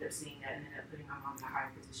 he ended up seeing that and ended up putting my mom in a higher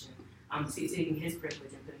position, taking his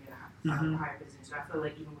privilege and putting it in a higher position. So I feel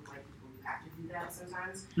like even with white people, you have to do that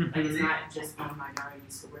sometimes. Mm-hmm. Like it's not just on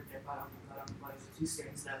minorities to work their butt off to do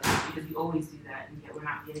certain stuff, because we always do that, and yet we're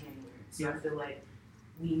not getting anywhere. So I feel like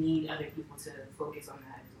we need other people to focus on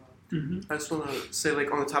that as well. Mm-hmm. I just want to say,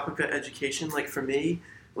 like, on the topic of education, like, for me,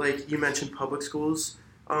 like, you mentioned public schools.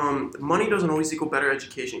 Money doesn't always equal better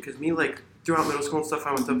education, because me, like, throughout middle school and stuff,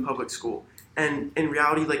 I went to public school. And in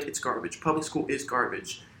reality, like, it's garbage. Public school is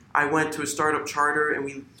garbage. I went to a startup charter,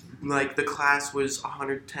 and the class was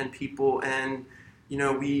 110 people, and,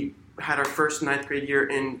 we had our first 9th grade year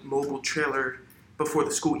in mobile trailer before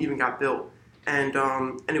the school even got built. And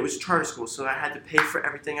it was charter school, so I had to pay for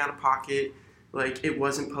everything out of pocket. Like, it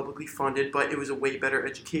wasn't publicly funded, but it was a way better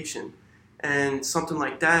education. And something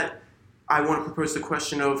like that, I want to propose the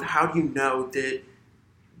question of how do you know that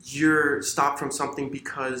you're stopped from something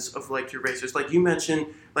because of, like, your race? Like, you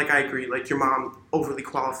mentioned, like, I agree, like, your mom overly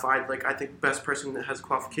qualified. Like, I think the best person that has a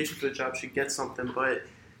qualification for the job should get something. But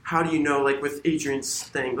how do you know, like, with Adrian's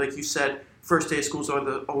thing, like you said, first day of schools are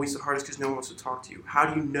always the hardest because no one wants to talk to you.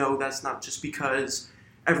 How do you know that's not just because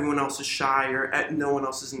everyone else is shy or no one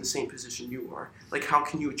else is in the same position you are? Like, how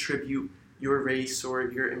can you attribute your race or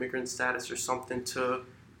your immigrant status or something to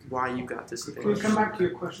why you got this advantage? We'll come back to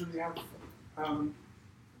your question. We have and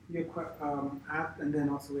then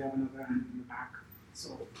also we have another hand in the back.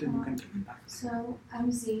 So then you can take it back. So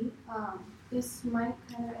I'm Z. This might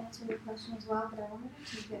kind of answer your question as well, but I wanted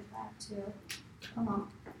to take it back to the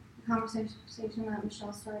conversation that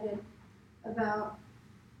Michelle started about.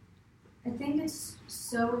 I think it's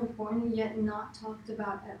so important yet not talked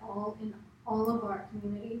about at all in all of our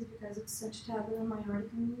communities because it's such taboo in minority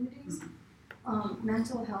communities.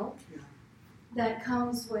 Mental health that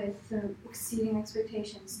comes with exceeding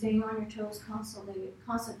expectations, staying on your toes constantly,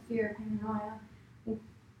 constant fear, paranoia,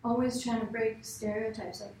 always trying to break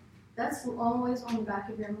stereotypes. Like that's always on the back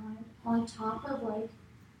of your mind. On top of like,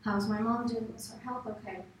 how's my mom doing? Is her health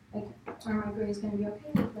okay? Like, are my grades going to be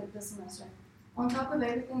okay like this semester? On top of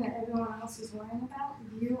everything that everyone else is worrying about,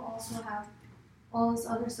 you also have all this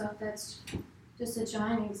other stuff that's just a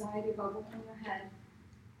giant anxiety bubble in your head.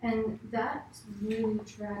 And that really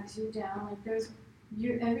drags you down. Like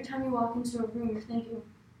every time you walk into a room, you're thinking,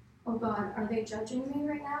 oh God, are they judging me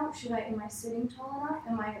right now? Am I sitting tall enough?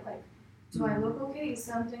 Am I like, do I look okay? Is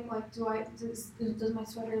something like, does my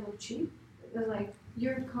sweater look cheap? Like,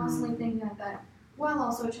 you're constantly thinking like that, while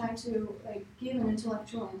also trying to like give an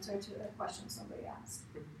intellectual answer to a question somebody asked.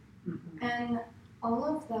 And all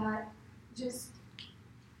of that just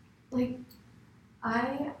like,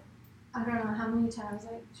 I don't know how many times,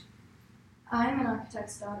 like, I'm an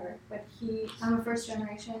architect's daughter, but I'm a first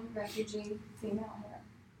generation refugee female here.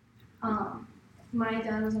 My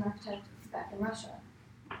dad was an architect back in Russia,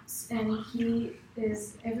 and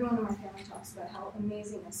everyone in my family talks about how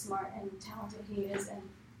amazing and smart and talented he is, and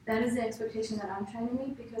that is the expectation that I'm trying to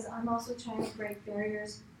meet, because I'm also trying to break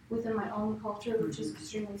barriers within my own culture, which is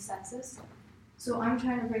extremely sexist. So I'm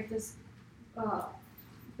trying to break this, the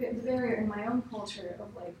barrier in my own culture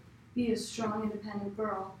of, like, be a strong, independent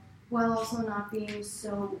girl, while also not being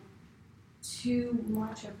so too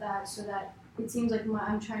much of that, so that it seems like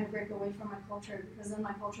I'm trying to break away from my culture, because then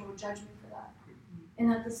my culture will judge me for that.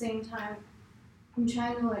 And at the same time, I'm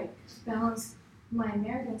trying to, like, balance my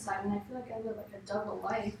American side, and I feel like I live like a double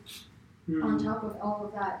life on top of all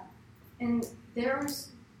of that. And there are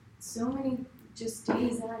so many just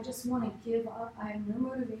days that I just want to give up. I have no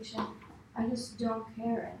motivation. I just don't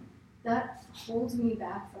care, and that holds me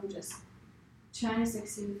back from just trying to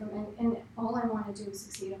succeed and all I want to do is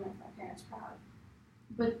succeed and make my parents proud.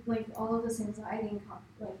 But, like, all of this anxiety and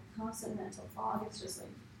constant mental fog is just,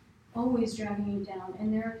 like, always dragging you down.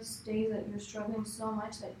 And there's days that you're struggling so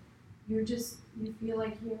much that you feel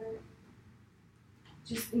like you're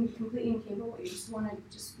just completely incapable. You just want to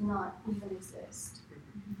just not even exist.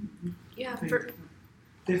 Yeah.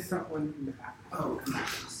 There's someone in the back. Oh,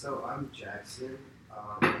 so I'm Jackson.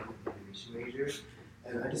 I'm an animation major,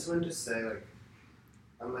 and I just wanted to say, like,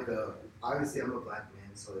 obviously I'm a black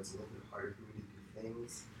man, so it's a little bit harder for me to do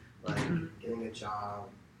things like getting a job,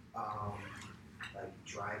 like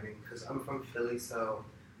driving, because I'm from Philly, so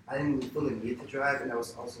I didn't really need to drive, and I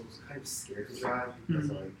was also kind of scared to drive because,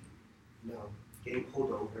 like, getting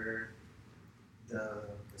pulled over, the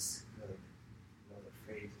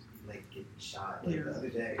phrase, like, getting shot. Like, the other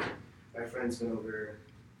day, my friends went over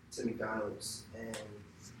to McDonald's, and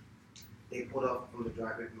they pulled up from the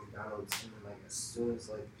driveway to McDonald's, and then, like, as soon as,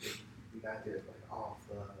 like, we got there, like, off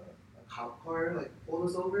a cop car, like, pulled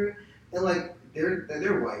us over, and, like,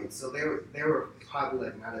 they're white, so they were probably,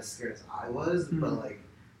 like, not as scared as I was, but, like,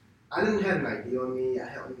 I didn't have an ID on me. I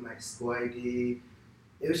had my school ID.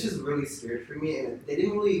 It was just really scared for me, and they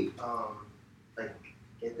didn't really like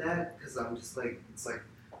get that, because I'm just like, it's like,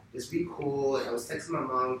 just be cool. Like, I was texting my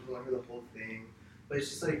mom, telling her the whole thing, but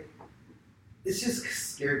it's just like, it's just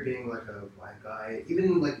scared being like a black guy,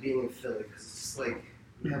 even like being in Philly, because it's just like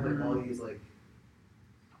you have like all these like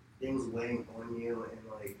things weighing on you, and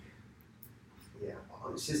like, yeah,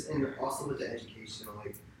 it's just, and also with the education,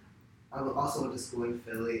 like, I also went to school in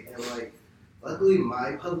Philly, and like, luckily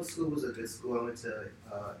my public school was a good school. I went to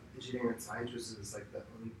engineering and science, which is like the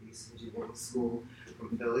only basic engineering school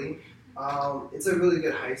from Philly. It's a really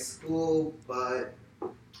good high school, but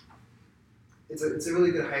it's a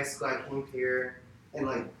really good high school. I came here, and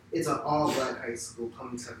like, it's an all black high school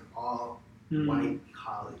coming to an all white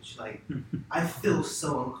college. Like, I feel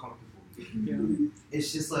so uncomfortable.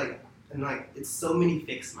 It's just like, and like, it's so many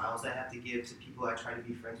fake smiles I have to give to people I try to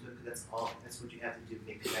be friends with, because that's what you have to do,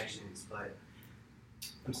 make connections, but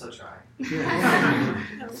I'm still trying.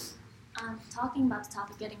 Talking about the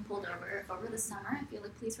topic getting pulled over the summer, I feel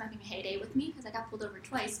like police were having a heyday with me because I got pulled over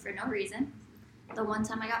twice for no reason. The one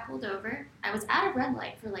time I got pulled over, I was at a red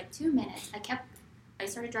light for like 2 minutes. I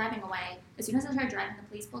started driving away. As soon as I started driving, the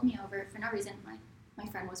police pulled me over for no reason. My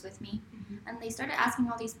friend was with me, and they started asking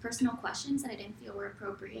all these personal questions that I didn't feel were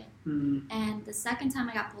appropriate. And the second time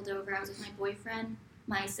I got pulled over, I was with my boyfriend,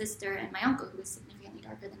 my sister, and my uncle, who was significantly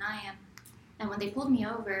darker than I am. And when they pulled me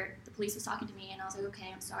over, the police was talking to me, and I was like,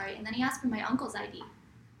 okay, I'm sorry. And then he asked for my uncle's ID.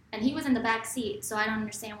 And he was in the back seat, so I don't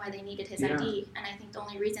understand why they needed his ID. And I think the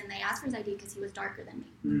only reason they asked for his ID because he was darker than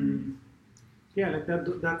me. Yeah, like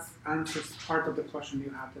that answers part of the question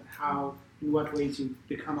you have, that how, in what ways you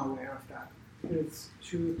become aware of that. It's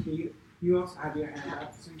true. You also have your hand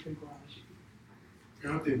up, so you can go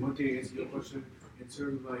on. I think one thing to answer your question in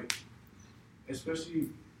terms of like, especially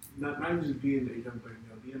not even just being a young,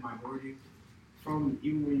 but being a minority. From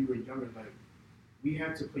even when you were younger, like, we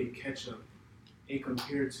have to play catch up and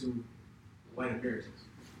compare to white Americans.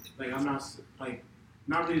 Like, I'm not like,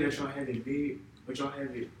 not really that y'all have it big, but y'all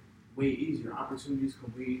have it way easier. Opportunities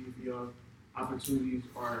come way easier for y'all. Opportunities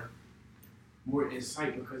are more in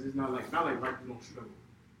sight, because it's not like black people don't struggle,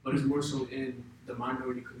 but it's more so in the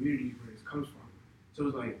minority communities where it comes from. So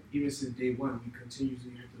it's like, even since day one, we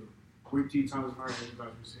continuously have to work 3 times harder, as you guys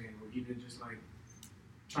were saying, or even just like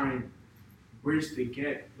try and bridge the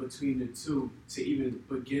gap between the two to even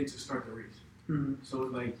begin to start the race. So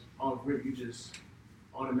it's like, off rip, you just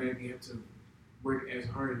automatically have to work as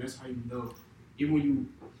hard, and that's how you know. Even when you,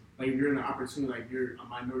 like if you're in an opportunity, like you're a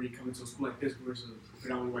minority coming to a school like this versus a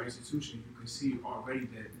predominantly white institution, you can see already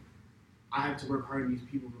that I have to work hard with these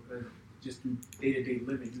people because just through day-to-day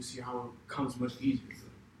living, you see how it comes much easier.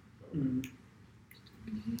 So.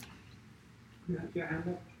 You had your hand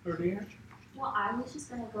up earlier? Well, I was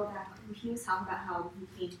just gonna go back. He was talking about how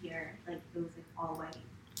he came here, like it was like all white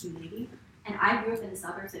community, and I grew up in the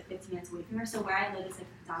suburbs, like 15 minutes away from here. So where I live is like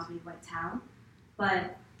a predominantly white town,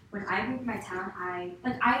 but when I grew up in my town, I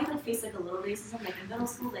faced like a little racism. Like in middle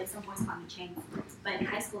school, like some boys called me chain, but in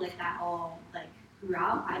high school, like that all like grew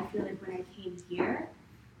out. I feel like when I came here,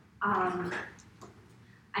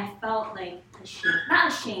 I felt like ashamed,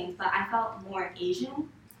 not ashamed, but I felt more Asian,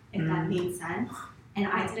 if that made sense. And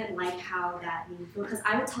I didn't like how that made me feel, because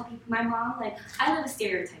I would tell people, my mom, like, I live a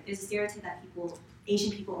stereotype. There's a stereotype that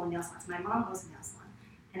Asian people own nail salons. My mom owns a nail salon.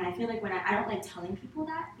 And I feel like when I don't like telling people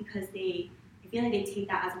that, because I feel like they take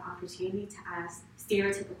that as an opportunity to ask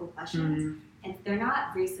stereotypical questions. And they're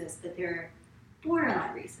not racist, but they're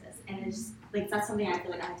borderline racist. And it's just, like, that's something I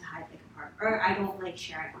feel like I have to hide, like, a part, or I don't like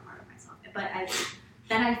sharing a part of myself. But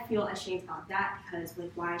then I feel ashamed about that, because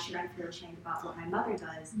like, why should I feel ashamed about what my mother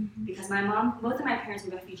does? Because both of my parents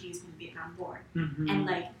were refugees from the Vietnam War. And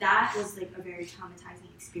like, that was like a very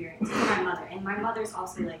traumatizing experience for my mother. And my mother's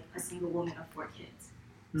also like a single woman of 4 kids.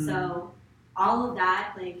 So all of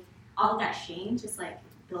that shame just like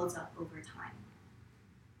builds up over time.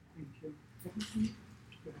 Thank you.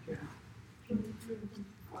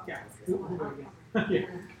 Yeah.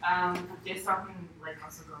 Just talking, like,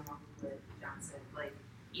 also going on with what John said, like,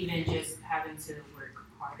 even just having to work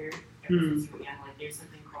harder ever since you were young. Like, there's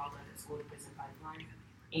something called like a school to prison pipeline,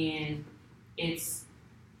 and it's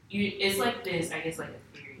like this, I guess, like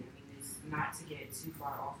a theory. I mean, it's not to get too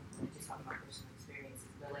far off of just talking about personal experiences,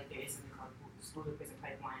 but like there is something called school to prison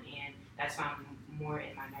pipeline, and that's found more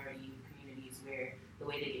in minority communities where the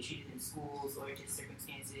way they get treated in schools or just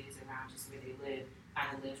circumstances around just where they live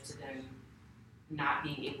kind of live to them not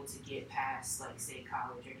being able to get past, like, say,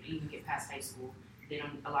 college or even get past high school. They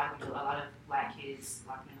don't. A lot of black kids, a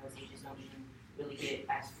lot of minority ages don't even really get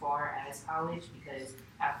as far as college because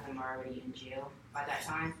half of them are already in jail by that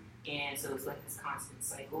time, and so it's like this constant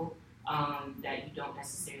cycle that you don't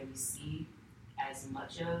necessarily see as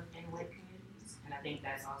much of in white communities, and I think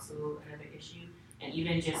that's also another issue. And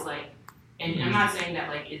even just like, and I'm not saying that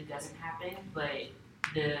like it doesn't happen, but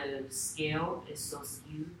the scale is so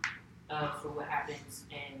skewed for what happens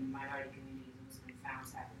in minority communities and what's been found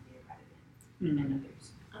to happen there rather than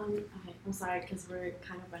others. Okay, I'm sorry because we're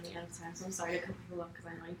kind of running out of time, so I'm sorry to cut people off because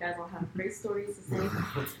I know you guys all have great stories to say.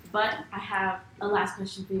 But I have a last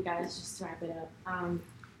question for you guys just to wrap it up,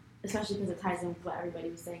 especially because it ties in with what everybody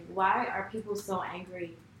was saying. Why are people so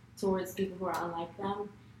angry towards people who are unlike them?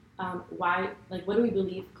 What do we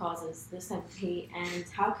believe causes this type of hate, and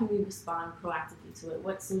how can we respond proactively to it?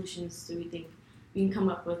 What solutions do we think we can come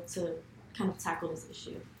up with to kind of tackle this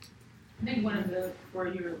issue? I think for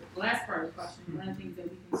your last part of the question, one of the things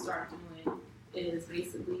that we can start doing is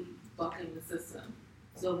basically bucking the system.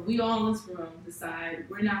 So if we all in this room decide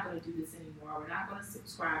we're not going to do this anymore, we're not going to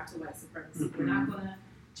subscribe to white supremacy, we're not going to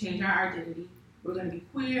change our identity, we're going to be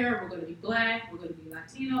queer, we're going to be black, we're going to be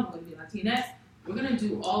Latino, we're going to be Latinx, we're going to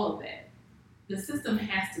do all of that. The system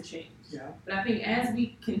has to change. Yeah. But I think as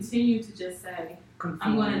we continue to just say,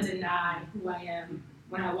 I'm going to deny who I am,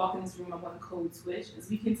 when I walk in this room, I want to code switch. As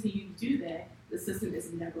we continue to do that, the system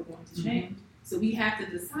is never going to change. So we have to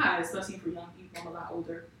decide, especially for young people, I'm a lot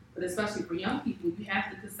older, but especially for young people, you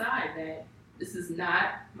have to decide that this is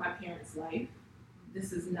not my parents' life.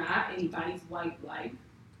 This is not anybody's white life.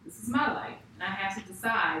 This is my life. And I have to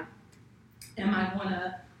decide, am I going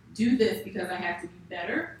to do this because I have to be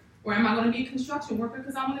better? Or am I going to be a construction worker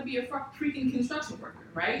because I want to be a freaking construction worker,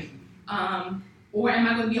 right? Or am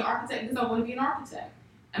I going to be an architect because I want to be an architect?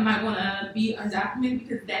 Am I going to be undocumented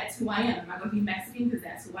because that's who I am? Am I going to be Mexican because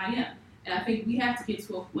that's who I am? And I think we have to get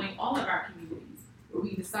to a point, all of our communities, where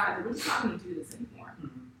we decide that we're just not going to do this anymore.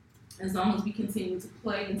 As long as we continue to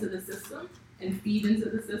play into the system and feed into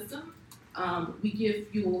the system, we give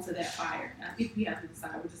fuel to that fire. And I think we have to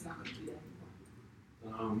decide we're just not going to do that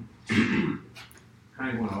anymore. Kind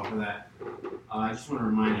of going off of that, I just want to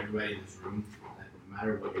remind everybody in this room that no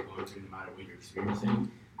matter what you're going through, no matter what you're experiencing,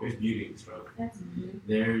 there's beauty in the struggle.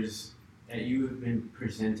 There's that you have been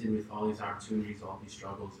presented with all these opportunities, all these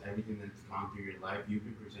struggles, everything that's gone through your life. You've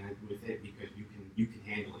been presented with it because you can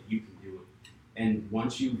handle it, you can do it. And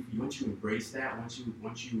once you embrace that, once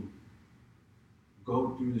you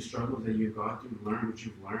go through the struggles that you've gone through, learn what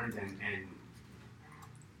you've learned, and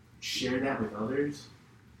share that with others,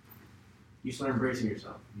 you start embracing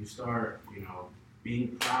yourself. You start,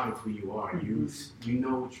 being proud of who you are. You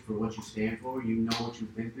know for what you stand for. You know what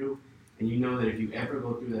you've been through, and you know that if you ever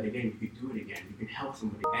go through that again, you can do it again. You can help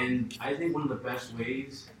somebody. And I think one of the best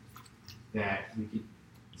ways that we could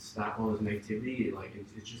stop all this negativity, like,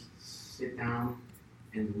 it's just sit down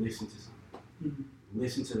and listen to somebody.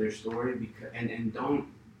 Listen to their story, because and don't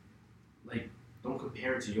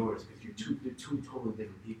compare it to yours, because they're two totally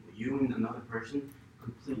different people. You and another person,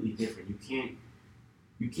 completely different.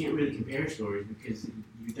 You can't really compare stories because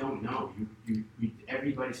you don't know.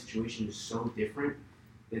 Everybody's situation is so different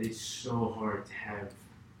that it's so hard to have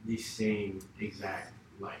the same exact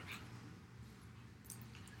life.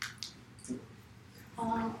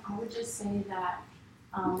 I would just say that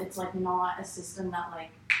it's like not a system that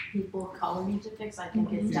like people of color need to fix. I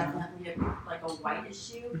think it's definitely a white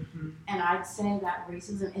issue, and I'd say that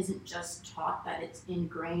racism isn't just taught, that it's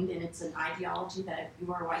ingrained, and it's an ideology that if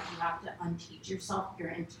you are white, you have to unteach yourself your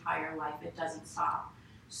entire life. It doesn't stop.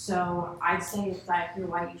 So I'd say if you're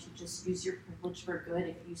white, you should just use your privilege for good.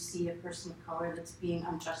 If you see a person of color that's being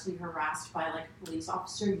unjustly harassed by like a police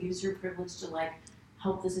officer, use your privilege to like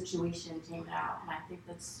help the situation, tame it out. And I think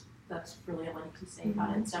that's really all I can say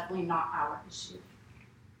about it. It's definitely not our issue.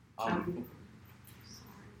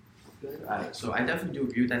 So I definitely do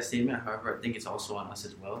agree with that statement. However, I think it's also on us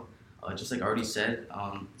as well. Just like I already said,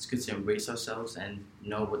 it's good to embrace ourselves and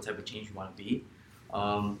know what type of change we want to be.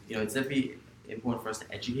 It's definitely important for us to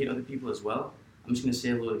educate other people as well. I'm just going to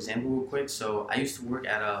say a little example real quick. So I used to work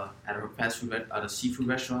at a seafood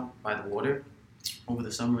restaurant by the water over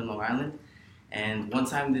the summer in Long Island. And one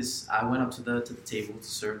time I went up to the table to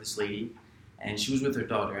serve this lady, and she was with her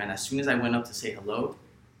daughter. And as soon as I went up to say hello,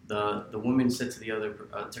 the woman said to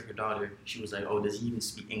to her daughter, she was like, "Oh, does he even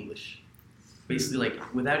speak English?" Basically,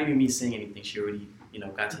 like, without even me saying anything, she already,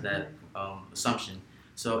 got to that assumption.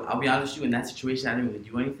 So I'll be honest with you, in that situation, I didn't really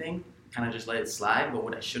do anything, kind of just let it slide. But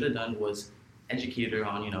what I should have done was educate her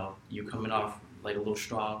on, you coming off like a little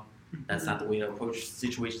strong. That's not the way to approach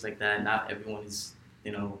situations like that. Not everyone is,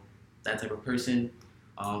 that type of person.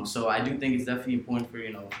 So I do think it's definitely important for,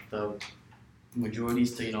 the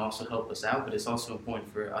majorities to, also help us out, but it's also important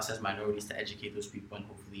for us as minorities to educate those people and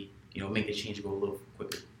hopefully, make the change go a little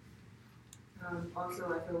quicker. Also,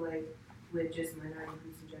 I feel like with just minority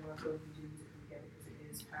groups in general, I feel like we do need to come together because it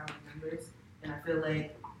is power in numbers. And I feel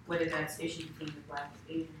like whether that's issues between the Black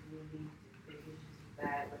and Asian community, the issues with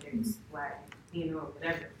that, whether it's Black, or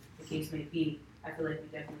whatever the case may be, I feel like we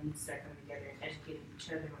definitely need to start coming together and educating each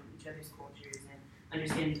other on each other's cultures and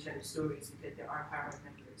understanding each other's stories, because there are power in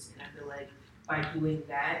numbers. And I feel like by doing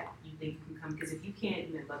that, you think you can come, because if you can't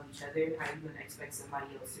even love each other, how are you going to expect somebody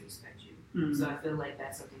else to respect you? So I feel like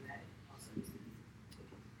that's something that also needs to be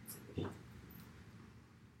taken into consideration.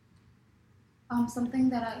 Something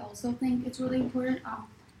that I also think it's really important,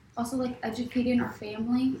 also like educating our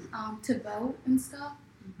family to vote and stuff,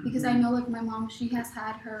 because I know like my mom, she has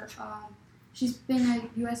had her, she's been a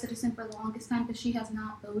U.S. citizen for the longest time, but she has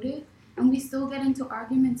not voted, and we still get into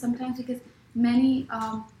arguments sometimes because many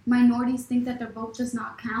minorities think that their vote does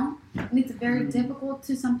not count, and it's very difficult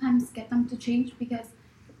to sometimes get them to change because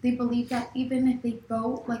they believe that even if they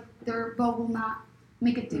vote, like their vote will not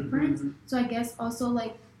make a difference. So I guess also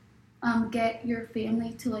like get your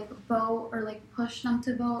family to like vote or like push them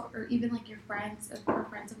to vote, or even like your friends or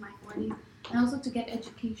friends of minorities, and also to get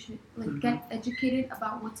education, like get educated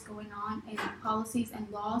about what's going on in policies and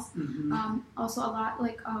laws. Also a lot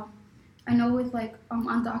like I know with like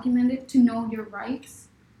undocumented, to know your rights.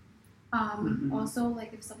 Also,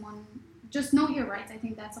 like if someone just know your rights, I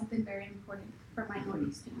think that's something very important for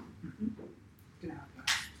minorities to know.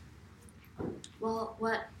 Well,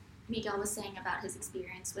 what Miguel was saying about his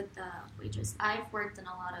experience with the waitress, I've worked in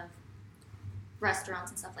a lot of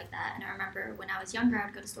restaurants and stuff like that, and I remember when I was younger, I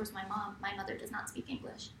would go to stores with my mom. My mother does not speak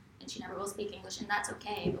English, and she never will speak English, and that's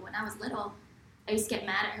okay. But when I was little, I used to get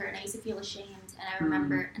mad at her, and I used to feel ashamed. And I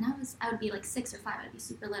remember, and I would be like 6 or 5, I'd be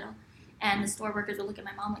super little, and the store workers would look at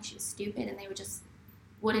my mom like she was stupid, and they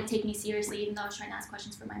wouldn't take me seriously, even though I was trying to ask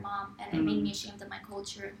questions for my mom, and it made me ashamed of my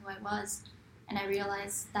culture and who I was. And I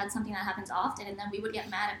realized that's something that happens often, and then we would get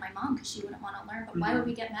mad at my mom because she wouldn't want to learn. But why would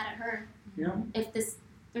we get mad at her? If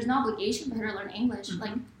there's no obligation for her to learn English.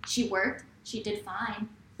 Like, she worked, she did fine,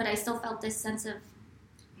 but I still felt this sense of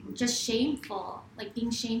just shameful, like being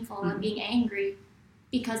shameful and being angry,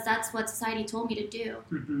 because that's what society told me to do.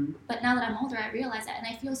 But now that I'm older, I realize that, and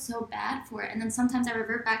I feel so bad for it. And then sometimes I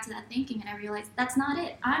revert back to that thinking, and I realize that's not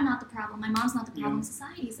it. I'm not the problem. My mom's not the problem.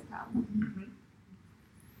 Society is the problem.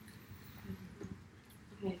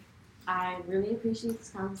 Okay, I really appreciate this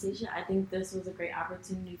conversation. I think this was a great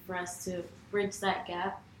opportunity for us to bridge that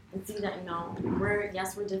gap and see that,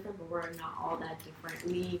 we're different, but we're not all that different.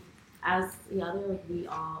 We, as the other, like, we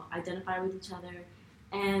all identify with each other,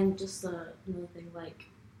 and just another thing, like,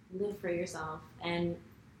 live for yourself and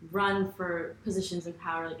run for positions of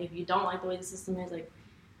power. Like, if you don't like the way the system is, like,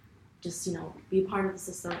 just, be a part of the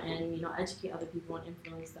system and, educate other people and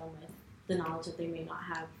influence them with the knowledge that they may not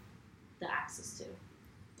have the access to.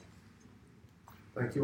 Thank you.